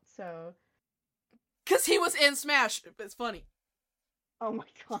flat out. So. Because he was in Smash. It's funny. Oh my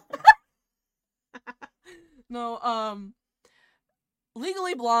god. No,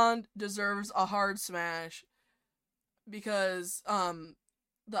 Legally Blonde deserves a hard smash because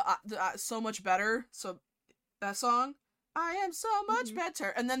the So Much Better, so that song, I am so much better,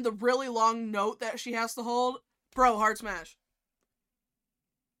 and then the really long note that she has to hold, bro, hard smash.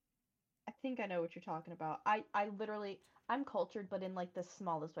 I think I know what you're talking about. I literally, I'm cultured, but in like the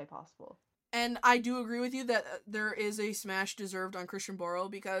smallest way possible. And I do agree with you that there is a smash deserved on Christian Borle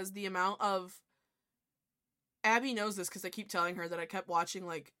because the amount of Abby knows this because I keep telling her that I kept watching,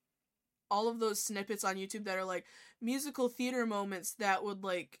 like, all of those snippets on YouTube that are, like, musical theater moments that would,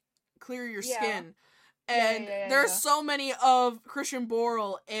 like, clear your skin. And there's so many of Christian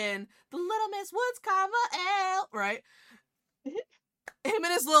Borle in The Little Miss Woods, L, right? Him and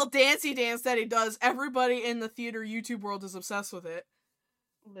his little dancey dance that he does, everybody in the theater YouTube world is obsessed with it.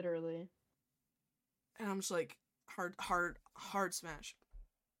 Literally. And I'm just like, hard smash.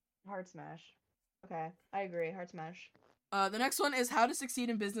 Hard smash. Okay, I agree. Hard smash. The next one is How to Succeed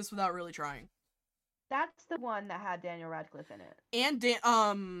in Business Without Really Trying. That's the one that had Daniel Radcliffe in it. And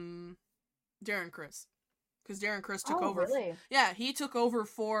Darren Criss. Because Darren Criss took over. Really? Yeah, he took over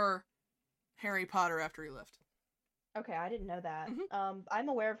for Harry Potter after he left. Okay, I didn't know that. Mm-hmm. I'm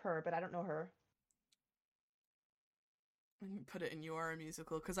aware of her, but I don't know her. Let me put it in You Are a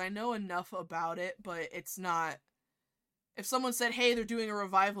Musical, because I know enough about it, but it's not... If someone said, hey, they're doing a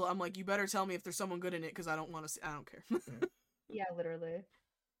revival, I'm like, you better tell me if there's someone good in it, because I don't want to see... I don't care. Yeah, literally.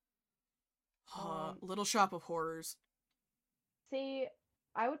 Little Shop of Horrors. See,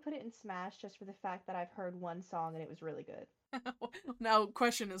 I would put it in Smash just for the fact that I've heard one song and it was really good. Now,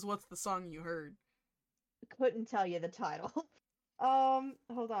 question is, what's the song you heard? Couldn't tell you the title.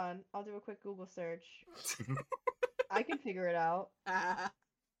 Hold on. I'll do a quick Google search. I can figure it out.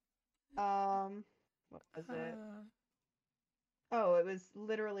 What was it? Oh, it was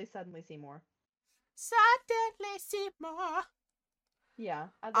literally Suddenly Seymour. Suddenly Seymour. Yeah,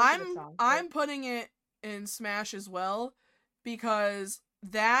 I love the song. I'm putting it in Smash as well, because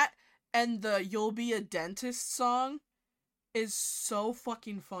that and the You'll Be a Dentist song is so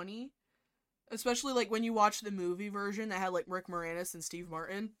fucking funny. Especially, like, when you watch the movie version that had, like, Rick Moranis and Steve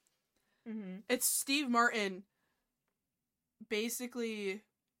Martin. Mm-hmm. It's Steve Martin, basically,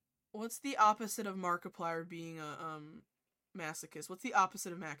 what's the opposite of Markiplier being a, masochist? What's the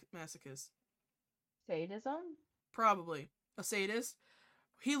opposite of masochist? Sadism? Probably. A sadist?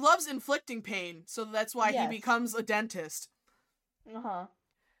 He loves inflicting pain, so that's why he becomes a dentist. Uh-huh.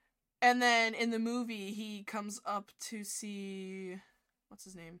 And then, in the movie, he comes up to see... What's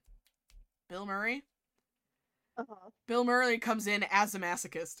his name? Bill Murray? Uh-huh. Bill Murray comes in as a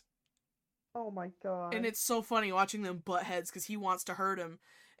masochist. Oh my god. And it's so funny watching them butt heads because he wants to hurt him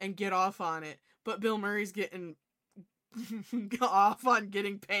and get off on it. But Bill Murray's getting off on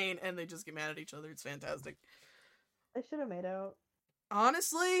getting pain and they just get mad at each other. It's fantastic. They should have made out.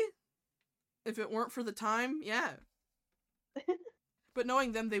 Honestly, if it weren't for the time, yeah. But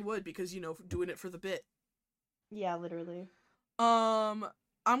knowing them, they would because, you know, doing it for the bit. Yeah, literally.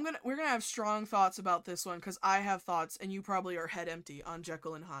 We're gonna have strong thoughts about this one because I have thoughts and you probably are head empty on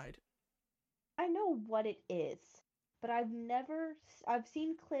Jekyll and Hyde. I know what it is, but I've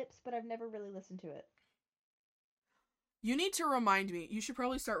seen clips, but I've never really listened to it. You need to remind me. You should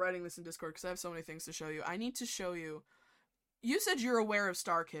probably start writing this in Discord because I have so many things to show you. I need to show you. You said you're aware of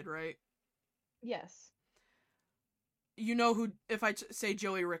Star Kid, right? Yes. You know who, if I say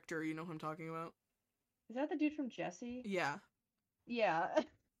Joey Richter, you know who I'm talking about? Is that the dude from Jessie? Yeah. Yeah.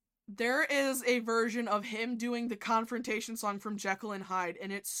 There is a version of him doing the confrontation song from Jekyll and Hyde,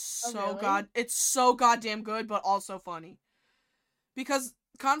 and it's so it's so goddamn good, but also funny. Because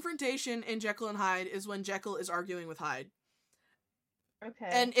confrontation in Jekyll and Hyde is when Jekyll is arguing with Hyde. Okay.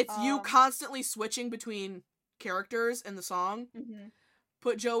 And it's you constantly switching between characters in the song. Mm-hmm.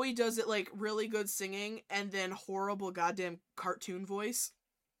 But Joey does it, like, really good singing, and then horrible goddamn cartoon voice.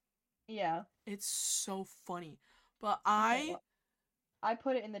 Yeah. It's so funny. But I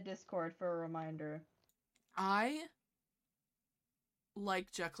put it in the Discord for a reminder. I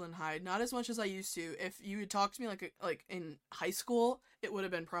like Jekyll and Hyde, not as much as I used to. If you had talked to me like in high school, it would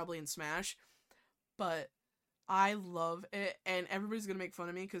have been probably in Smash. But I love it, and everybody's gonna make fun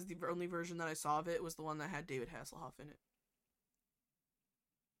of me because the only version that I saw of it was the one that had David Hasselhoff in it.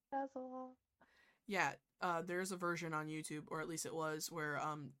 Hasselhoff? Yeah, there's a version on YouTube, or at least it was, where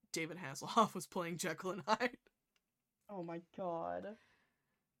David Hasselhoff was playing Jekyll and Hyde. Oh my god.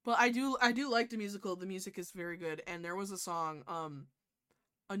 But I do like the musical. The music is very good, and there was a song,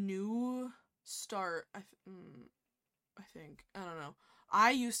 A New Start, I think. I don't know.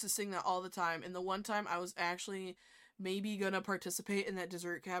 I used to sing that all the time, and the one time I was actually maybe gonna participate in that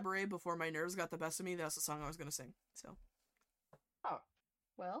dessert cabaret before my nerves got the best of me, that's the song I was gonna sing, so. Oh.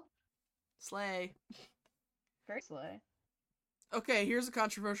 Well. Slay. Very slay. Okay, here's a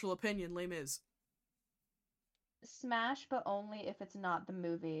controversial opinion, Les Mis. Smash, but only if it's not the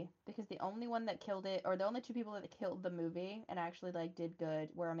movie, because the only one that killed it, or the only two people that killed the movie and actually like did good,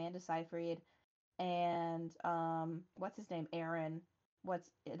 were Amanda Seyfried and what's his name, Aaron, what's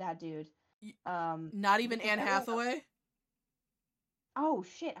that dude? Not even Anne Hathaway. Oh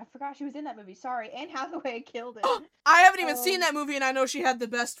shit, I forgot she was in that movie. Sorry, Anne Hathaway killed it. I haven't even seen that movie, and I know she had the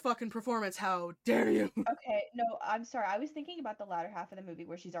best fucking performance. How dare you? Okay, no, I'm sorry. I was thinking about the latter half of the movie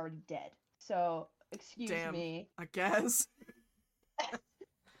where she's already dead. So excuse me. I guess.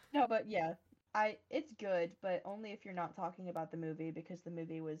 No, but yeah, it's good, but only if you're not talking about the movie, because the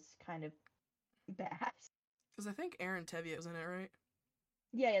movie was kind of bad. Because I think Aaron Tveit was in it, right?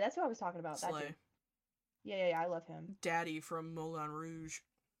 Yeah, that's what I was talking about. Slay. Yeah, I love him. Daddy from Moulin Rouge.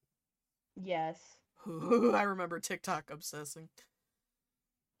 Yes. I remember TikTok obsessing.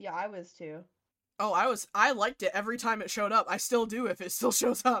 Yeah, I was too. Oh, I liked it every time it showed up. I still do if it still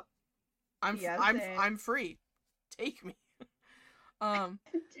shows up. Yeah, same. I'm free. Take me. Um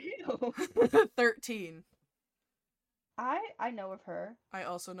Ew. 13. I know of her, I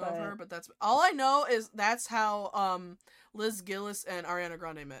also know of her, but but that's all I know is that's how Liz Gillis and Ariana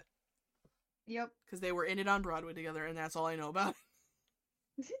Grande met. yep. Because they were in it on Broadway together, and that's all I know about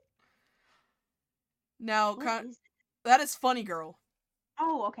it. Now, What is it? that is Funny Girl.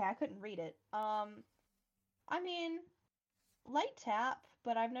 Oh, okay, I couldn't read it. I mean, light tap,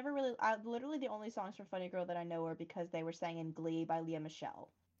 but I've never really. Literally the only songs from Funny Girl that I know are because they were sang in Glee by Leah Michele.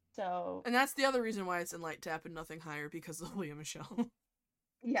 So And that's the other reason why it's in Light Tap and nothing higher, because of Leah Michele.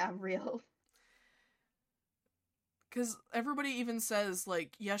 yeah, real. Because everybody even says,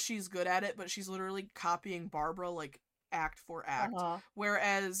 like, yes, she's good at it, but she's literally copying Barbara, like, act for act. Uh-huh.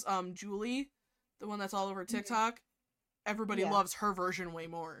 Whereas, Julie, the one that's all over TikTok, everybody Yeah. loves her version way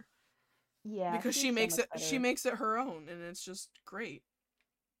more. Yeah, Because she's so much she better. makes it her own, and it's just great.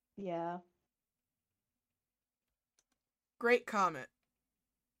 Yeah. Great comment.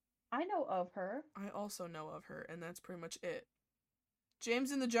 I know of her. I also know of her, and that's pretty much it.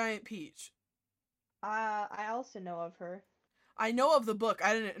 James and the Giant Peach. I also know of her. I know of the book.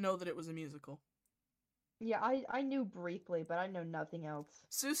 I didn't know that it was a musical. Yeah, I knew briefly, but I know nothing else.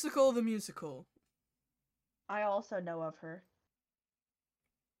 Seussical the Musical. I also know of her.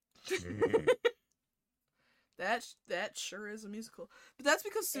 That sure is a musical. But that's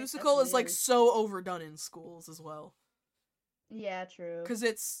because It Seussical is, definitely like, is. so overdone in schools as well. Yeah, true. Because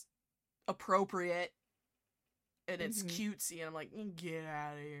it's appropriate, and it's Mhm. cutesy, and I'm like, get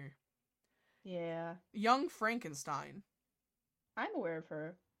out of here. Yeah. Young Frankenstein. I'm aware of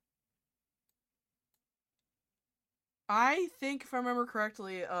her. I think, if I remember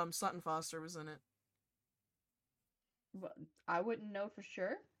correctly, Sutton Foster was in it. Well, I wouldn't know for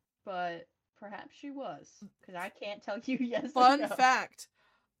sure, but perhaps she was, because I can't tell you yes or Fun no. fact,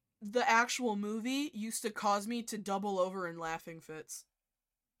 the actual movie used to cause me to double over in laughing fits.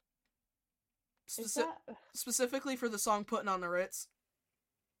 Is that Specifically for the song Puttin' on the Ritz.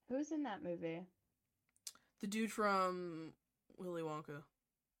 who's in that movie? The dude from Willy Wonka.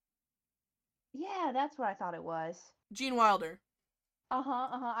 Yeah, that's what I thought it was. Gene Wilder.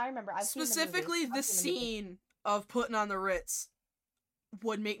 Uh-huh. I remember. I've seen the movie. Specifically, the I've seen the movie. scene of Puttin' on the Ritz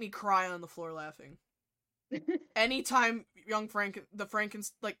would make me cry on the floor laughing. Anytime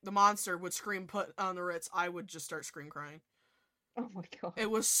the monster would scream "Put on the Ritz," I would just start scream crying. Oh my god.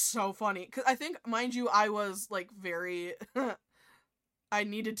 It was so funny. Cause I think, mind you, I was, like, very I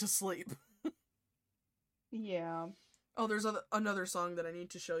needed to sleep. Yeah. Oh, there's another song that I need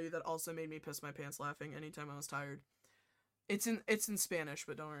to show you that also made me piss my pants laughing anytime I was tired. It's in Spanish,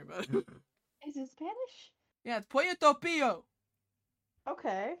 but don't worry about it. Is it Spanish? Yeah, it's Pollo Topillo.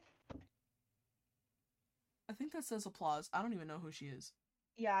 Okay. I think that says applause. I don't even know who she is.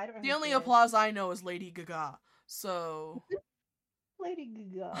 Yeah, I don't know The who only she is. applause I know is Lady Gaga. So Lady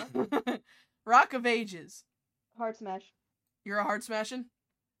Gaga. Rock of Ages. Hard Smash. You're a hard smashing?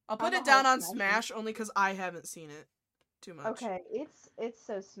 I'll put I'm a it down hard on smasher. Smash only because I haven't seen it too much. Okay, it's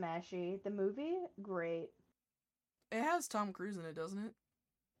so smashy. The movie, great. It has Tom Cruise in it, doesn't it?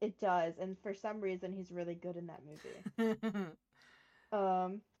 It does, and for some reason he's really good in that movie.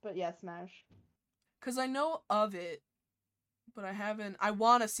 But yeah, Smash. Because I know of it, but I haven't. I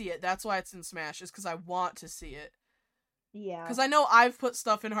want to see it. That's why it's in Smash, is because I want to see it. Yeah. Because I know I've put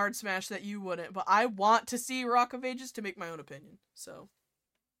stuff in Hard Smash that you wouldn't, but I want to see Rock of Ages to make my own opinion. So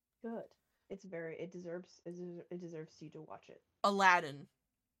Good. It deserves you to watch it. Aladdin.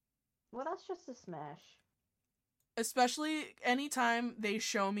 Well, that's just a Smash. Especially anytime they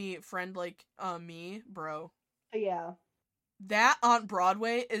show me Friend Like Me, bro. Yeah. That on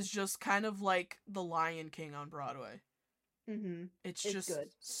Broadway is just kind of like The Lion King on Broadway. Mm-hmm. It's It's just good.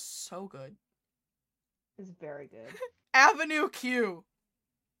 so good. It's very good. Avenue Q.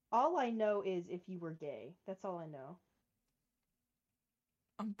 All I know is if you were gay. That's all I know.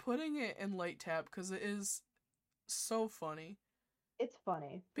 I'm putting it in light tab because it is so funny. It's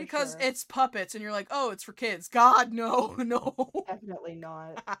funny. Because sure. it's puppets and you're like, oh, it's for kids. God, no, no. Definitely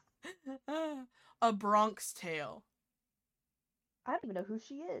not. A Bronx Tale. I don't even know who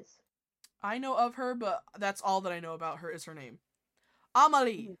she is. I know of her, but that's all that I know about her is her name.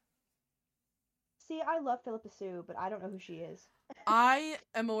 Amelie. See, I love Philippa Sue, but I don't know who she is. I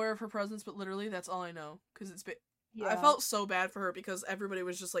am aware of her presence, but literally that's all I know. Because Yeah. I felt so bad for her because everybody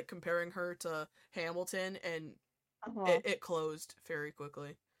was just, like, comparing her to Hamilton, and it closed very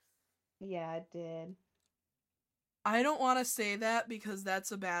quickly. Yeah, it did. I don't want to say that because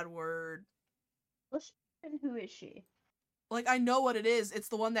that's a bad word. And who is she? Like, I know what it is. It's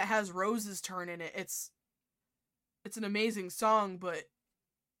the one that has Rose's Turn in it. It's an amazing song, but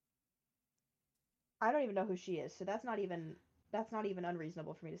I don't even know who she is, so that's not even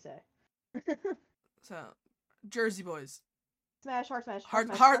unreasonable for me to say. so Jersey Boys. Smash, heart smash, heart Heart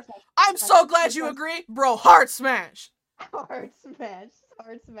smash, heart. heart smash. I'm Smash, so glad heart you smash, agree, bro. Heart smash. heart smash,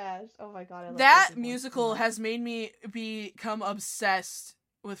 heart smash. Oh my god, I love That Jersey Boys so musical much. has made me become obsessed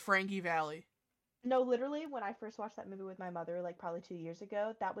with Frankie Valli. No, literally, when I first watched that movie with my mother, like probably 2 years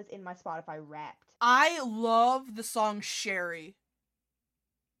ago, that was in my Spotify Wrapped. I love the song Sherry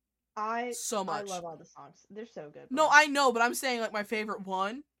I so I much. love all the songs. They're so good, No, bro. I know, but I'm saying like my favorite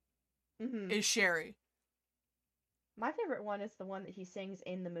one Mm-hmm. is Sherry. My favorite one is the one that he sings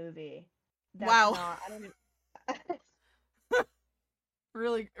in the movie. That's Wow. not. I don't even.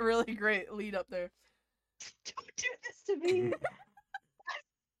 Really, really great lead up there. Don't do this to me.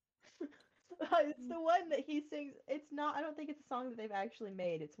 It's the one that he sings. It's not. I don't think it's a song that they've actually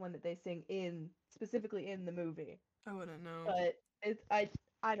made. It's one that they sing specifically in the movie. I wouldn't know. But it's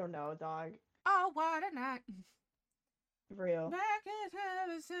I don't know, dog. Oh, what a night. Real. Back in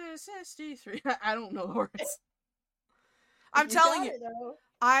 1963. I don't know the words. I'm telling you, Though.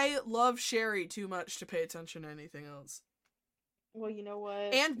 I love Sherry too much to pay attention to anything else. Well, you know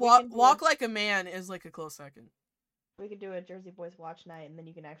what? And Walk Like a Man is like a close second. We could do a Jersey Boys watch night, and then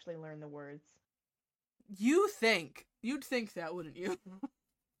you can actually learn the words. You'd think that, wouldn't you?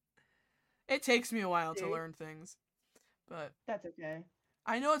 It takes me a while to learn things, but that's okay.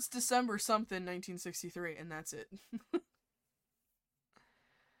 I know it's December something 1963, and that's it.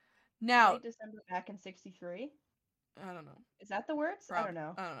 Now, late December back in '63. I don't know. Is that the words? I don't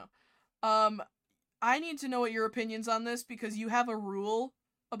know. I don't know. I need to know what your opinions on this because you have a rule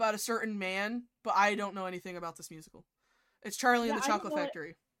about a certain man, but I don't know anything about this musical. It's Charlie and the Chocolate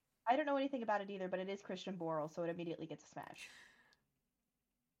Factory. I don't know anything about it either, but it is Christian Borle, so it immediately gets a smash.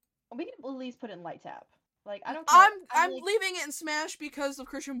 We can at least put it in light tap. Like I don't care. I'm leaving it in smash because of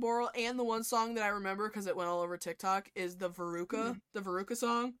Christian Borle, and the one song that I remember because it went all over TikTok is the Veruca, the Veruca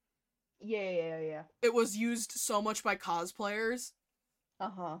song. Yeah. It was used so much by cosplayers.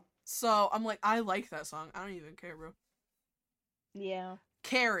 Uh-huh. So I'm like, I like that song. I don't even care, bro. Yeah.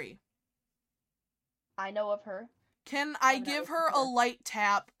 Carrie. I know of her. Can I give her a light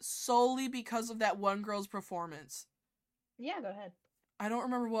tap solely because of that one girl's performance? Yeah, go ahead. I don't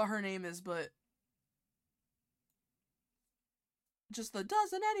remember what her name is, but just the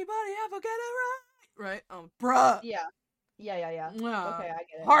doesn't anybody ever get it right? Oh, bruh. Yeah. Okay, I get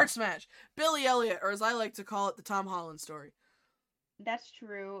it. Heart smash. Billy Elliot, or as I like to call it, the Tom Holland story. That's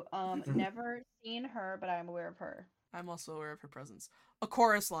true. Never seen her, but I'm aware of her. I'm also aware of her presence. A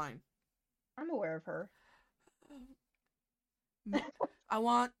chorus line. I'm aware of her. I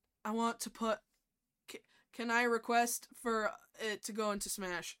want to put. Can I request for it to go into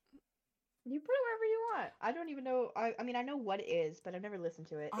Smash? You put it wherever you want. I don't even know. I mean, I know what it is, but I've never listened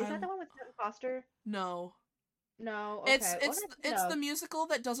to it. Is that the one with Sutton Foster? No. No. Okay. It's the musical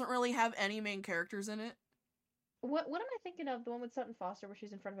that doesn't really have any main characters in it. What am I thinking of? The one with Sutton Foster where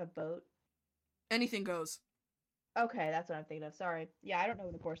she's in front of a boat? Anything Goes. Okay, that's what I'm thinking of. Sorry. Yeah, I don't know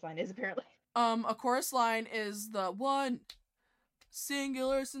what the chorus line is apparently. A chorus line is the one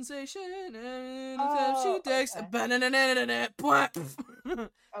singular sensation and she takes Okay.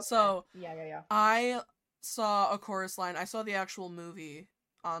 So yeah. I saw a chorus line. I saw the actual movie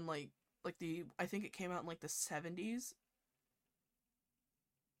on like I think it came out in like the 70s.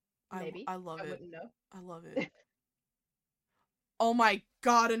 Maybe. I love it. Wouldn't know. I love it. Oh my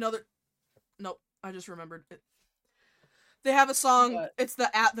god, Nope, I just remembered it. They have a song. What? It's the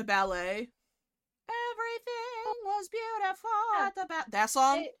At the Ballet. Everything was beautiful at the ballet. That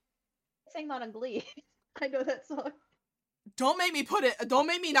song? They sang that on Glee. I know that song. Don't make me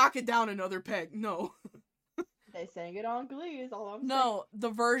knock it down another peg. No. They sang it on Glee is all I'm saying. No, the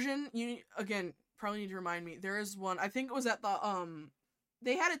version, you again probably need to remind me. There is one. I think it was at the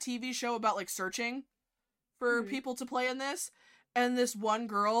they had a TV show about like searching for people to play in this, and this one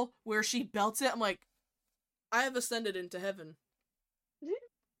girl where she belts it. I'm like, I have ascended into heaven.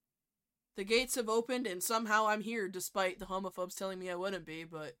 The gates have opened, and somehow I'm here, despite the homophobes telling me I wouldn't be.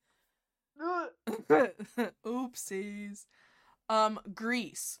 But oopsies.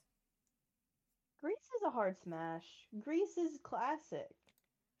 Grease. Grease is a hard smash. Grease is classic.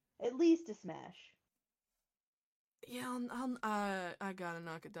 At least a smash. Yeah, I gotta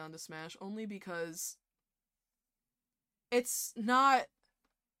knock it down to smash, only because it's not.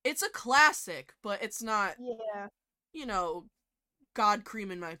 It's a classic, but it's not. Yeah. God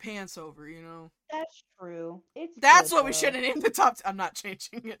creaming my pants over, That's true. It's That's good, what we though. should have named the top. I'm not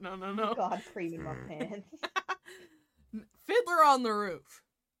changing it. No, no, no. God, cream in my pants. Fiddler on the Roof.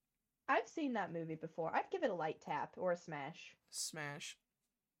 I've seen that movie before. I'd give it a light tap or a smash. Smash.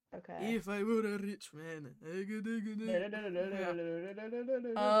 Okay. If I were a rich man.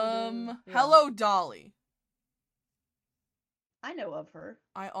 Yeah. Hello, Dolly. I know of her.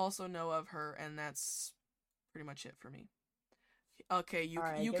 I also know of her, and that's pretty much it for me. Okay,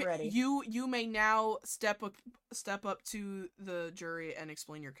 you may now step up to the jury and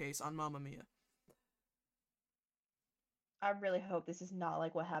explain your case on Mamma Mia. I really hope this is not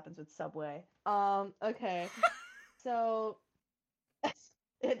like what happens with Subway. Okay. So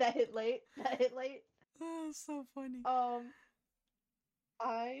that hit late. That hit late. Oh, so funny.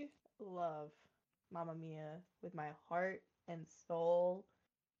 I love Mamma Mia with my heart and soul.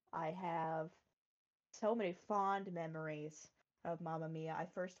 I have so many fond memories of Mamma Mia. I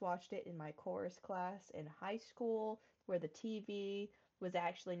first watched it in my chorus class in high school, where the TV was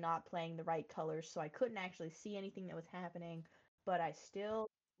actually not playing the right colors, so I couldn't actually see anything that was happening, but I still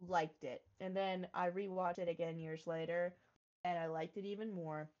liked it. And then I rewatched it again years later, and I liked it even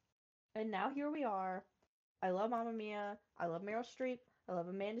more. And now here we are. I love Mamma Mia. I love Meryl Streep. I love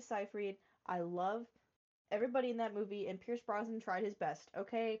Amanda Seyfried. I love everybody in that movie, and Pierce Brosnan tried his best,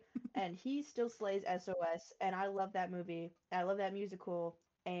 okay? And he still slays SOS, and I love that movie. I love that musical,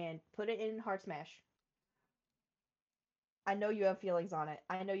 and put it in Heart Smash. I know you have feelings on it.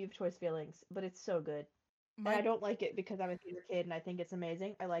 I know you have choice feelings, but it's so good. And I don't like it because I'm a theater kid and I think it's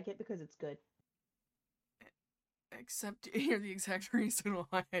amazing. I like it because it's good. Except you're the exact reason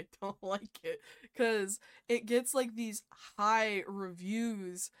why I don't like it. Because it gets like these high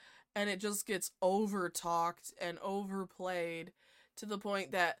reviews and it just gets over talked and overplayed to the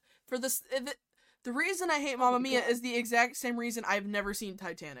point that for this the reason I hate Mamma Mia is the exact same reason I've never seen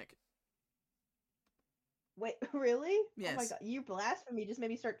Titanic. Wait, really? Yes. Oh my god, you blasphemy just made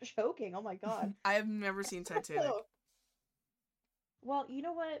me start choking. Oh my god. I have never seen Titanic. Well, you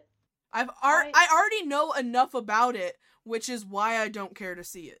know what? I already know enough about it, which is why I don't care to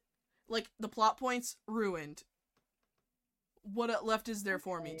see it. Like, the plot points, ruined. What left is there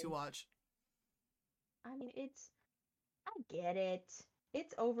for me to watch? I mean, I get it.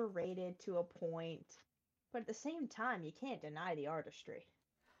 It's overrated to a point. But at the same time, you can't deny the artistry.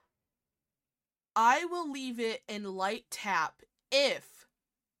 I will leave it in light tap if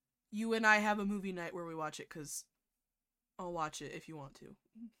you and I have a movie night where we watch it, because I'll watch it if you want to. Of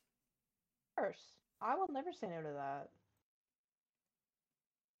course. I will never say no to that.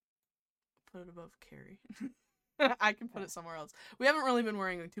 Put it above Carrie. I can put it somewhere else. We haven't really been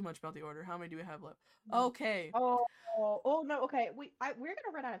worrying too much about the order. How many do we have left? Okay. Oh no. Okay, we're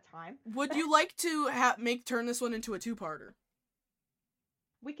gonna run out of time. Would you like to turn this one into a two-parter?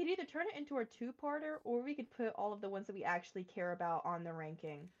 We could either turn it into a two-parter, or we could put all of the ones that we actually care about on the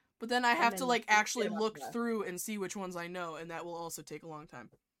ranking. But then I have to like actually look through and see which ones I know, and that will also take a long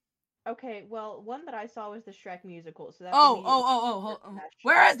time. Okay, well, one that I saw was the Shrek musical, so that's oh.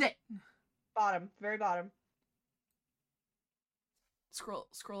 Where is it? Bottom, very bottom. Scroll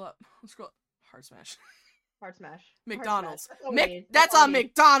up. Heart Smash. Heart Smash. McDonald's. Heart Smash. That's on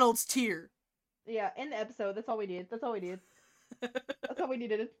McDonald's tier. Yeah, in the episode, that's all we need. That's all we needed. We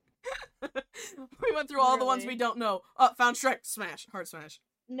went through all the ones we don't know. Found Shrek. Smash. Heart Smash.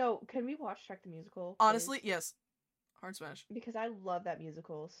 No, can we watch Shrek the musical? Honestly, yes. Heart Smash. Because I love that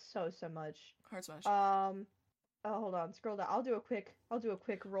musical so much. Heart Smash. Oh, hold on. Scroll down. I'll do a quick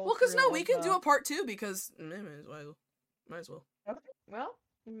roll. Well, because we can do a part 2 because might as well. Okay. Well,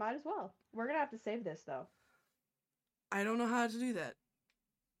 we might as well. We're gonna have to save this though. I don't know how to do that.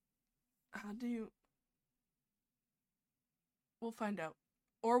 How do you? We'll find out,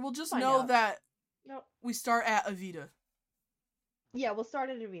 or we'll just know that we start at Evita. Yeah, we'll start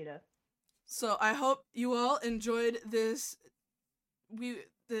at Evita. So I hope you all enjoyed this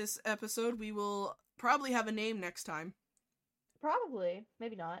episode. We will probably have a name next time. Probably.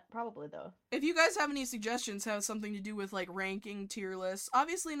 Maybe not. Probably, though. If you guys have any suggestions, have something to do with, like, ranking, tier lists.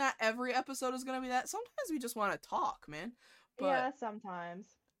 Obviously, not every episode is going to be that. Sometimes we just want to talk, man. But... yeah, sometimes.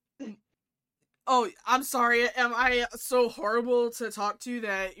 Oh, I'm sorry. Am I so horrible to talk to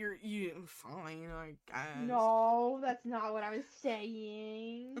that you fine, I guess. No, that's not what I was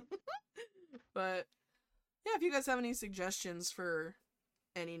saying. But, yeah, if you guys have any suggestions for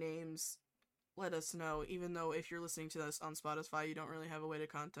any names, let us know. Even though if you're listening to this on Spotify, you don't really have a way to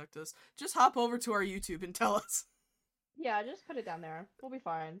contact us. Just hop over to our YouTube and tell us. Yeah, just put it down there. We'll be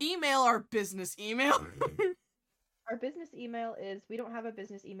fine. Email our business email. Our business email is we don't have a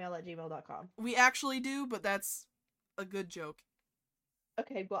business email at gmail.com. We actually do, but that's a good joke.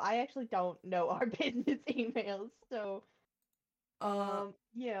 Okay, well, I actually don't know our business emails, so Uh,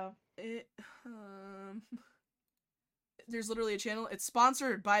 yeah. it, there's literally a channel. It's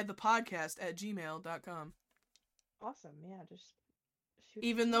sponsored by the podcast at gmail.com. Awesome. Yeah, just shoot us a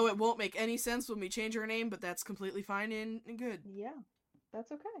Even though text. it won't make any sense when we change our name, but that's completely fine and good. Yeah,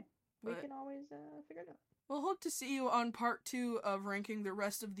 that's okay. We But can always figure it out. we'll hope to see you on part 2 of ranking the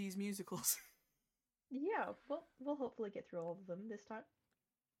rest of these musicals. Yeah, we'll hopefully get through all of them this time.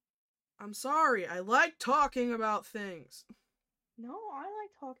 I'm sorry, I like talking about things. No, I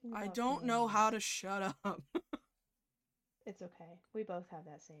like talking I about don't know things. how to shut up. It's okay. We both have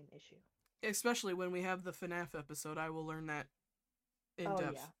that same issue. Especially when we have the FNAF episode, I will learn that in Oh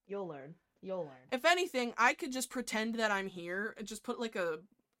depth. yeah, you'll learn. You'll learn. If anything, I could just pretend that I'm here and just put like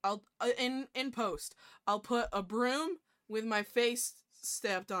I'll in post, I'll put a broom with my face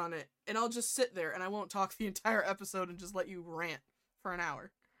stamped on it, and I'll just sit there and I won't talk the entire episode and just let you rant for an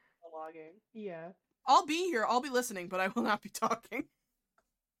hour. Logging. Yeah. I'll be here, I'll be listening, but I will not be talking.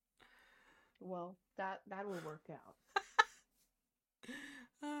 Well, that will work out.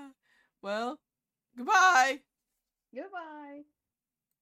 Well, goodbye. Goodbye.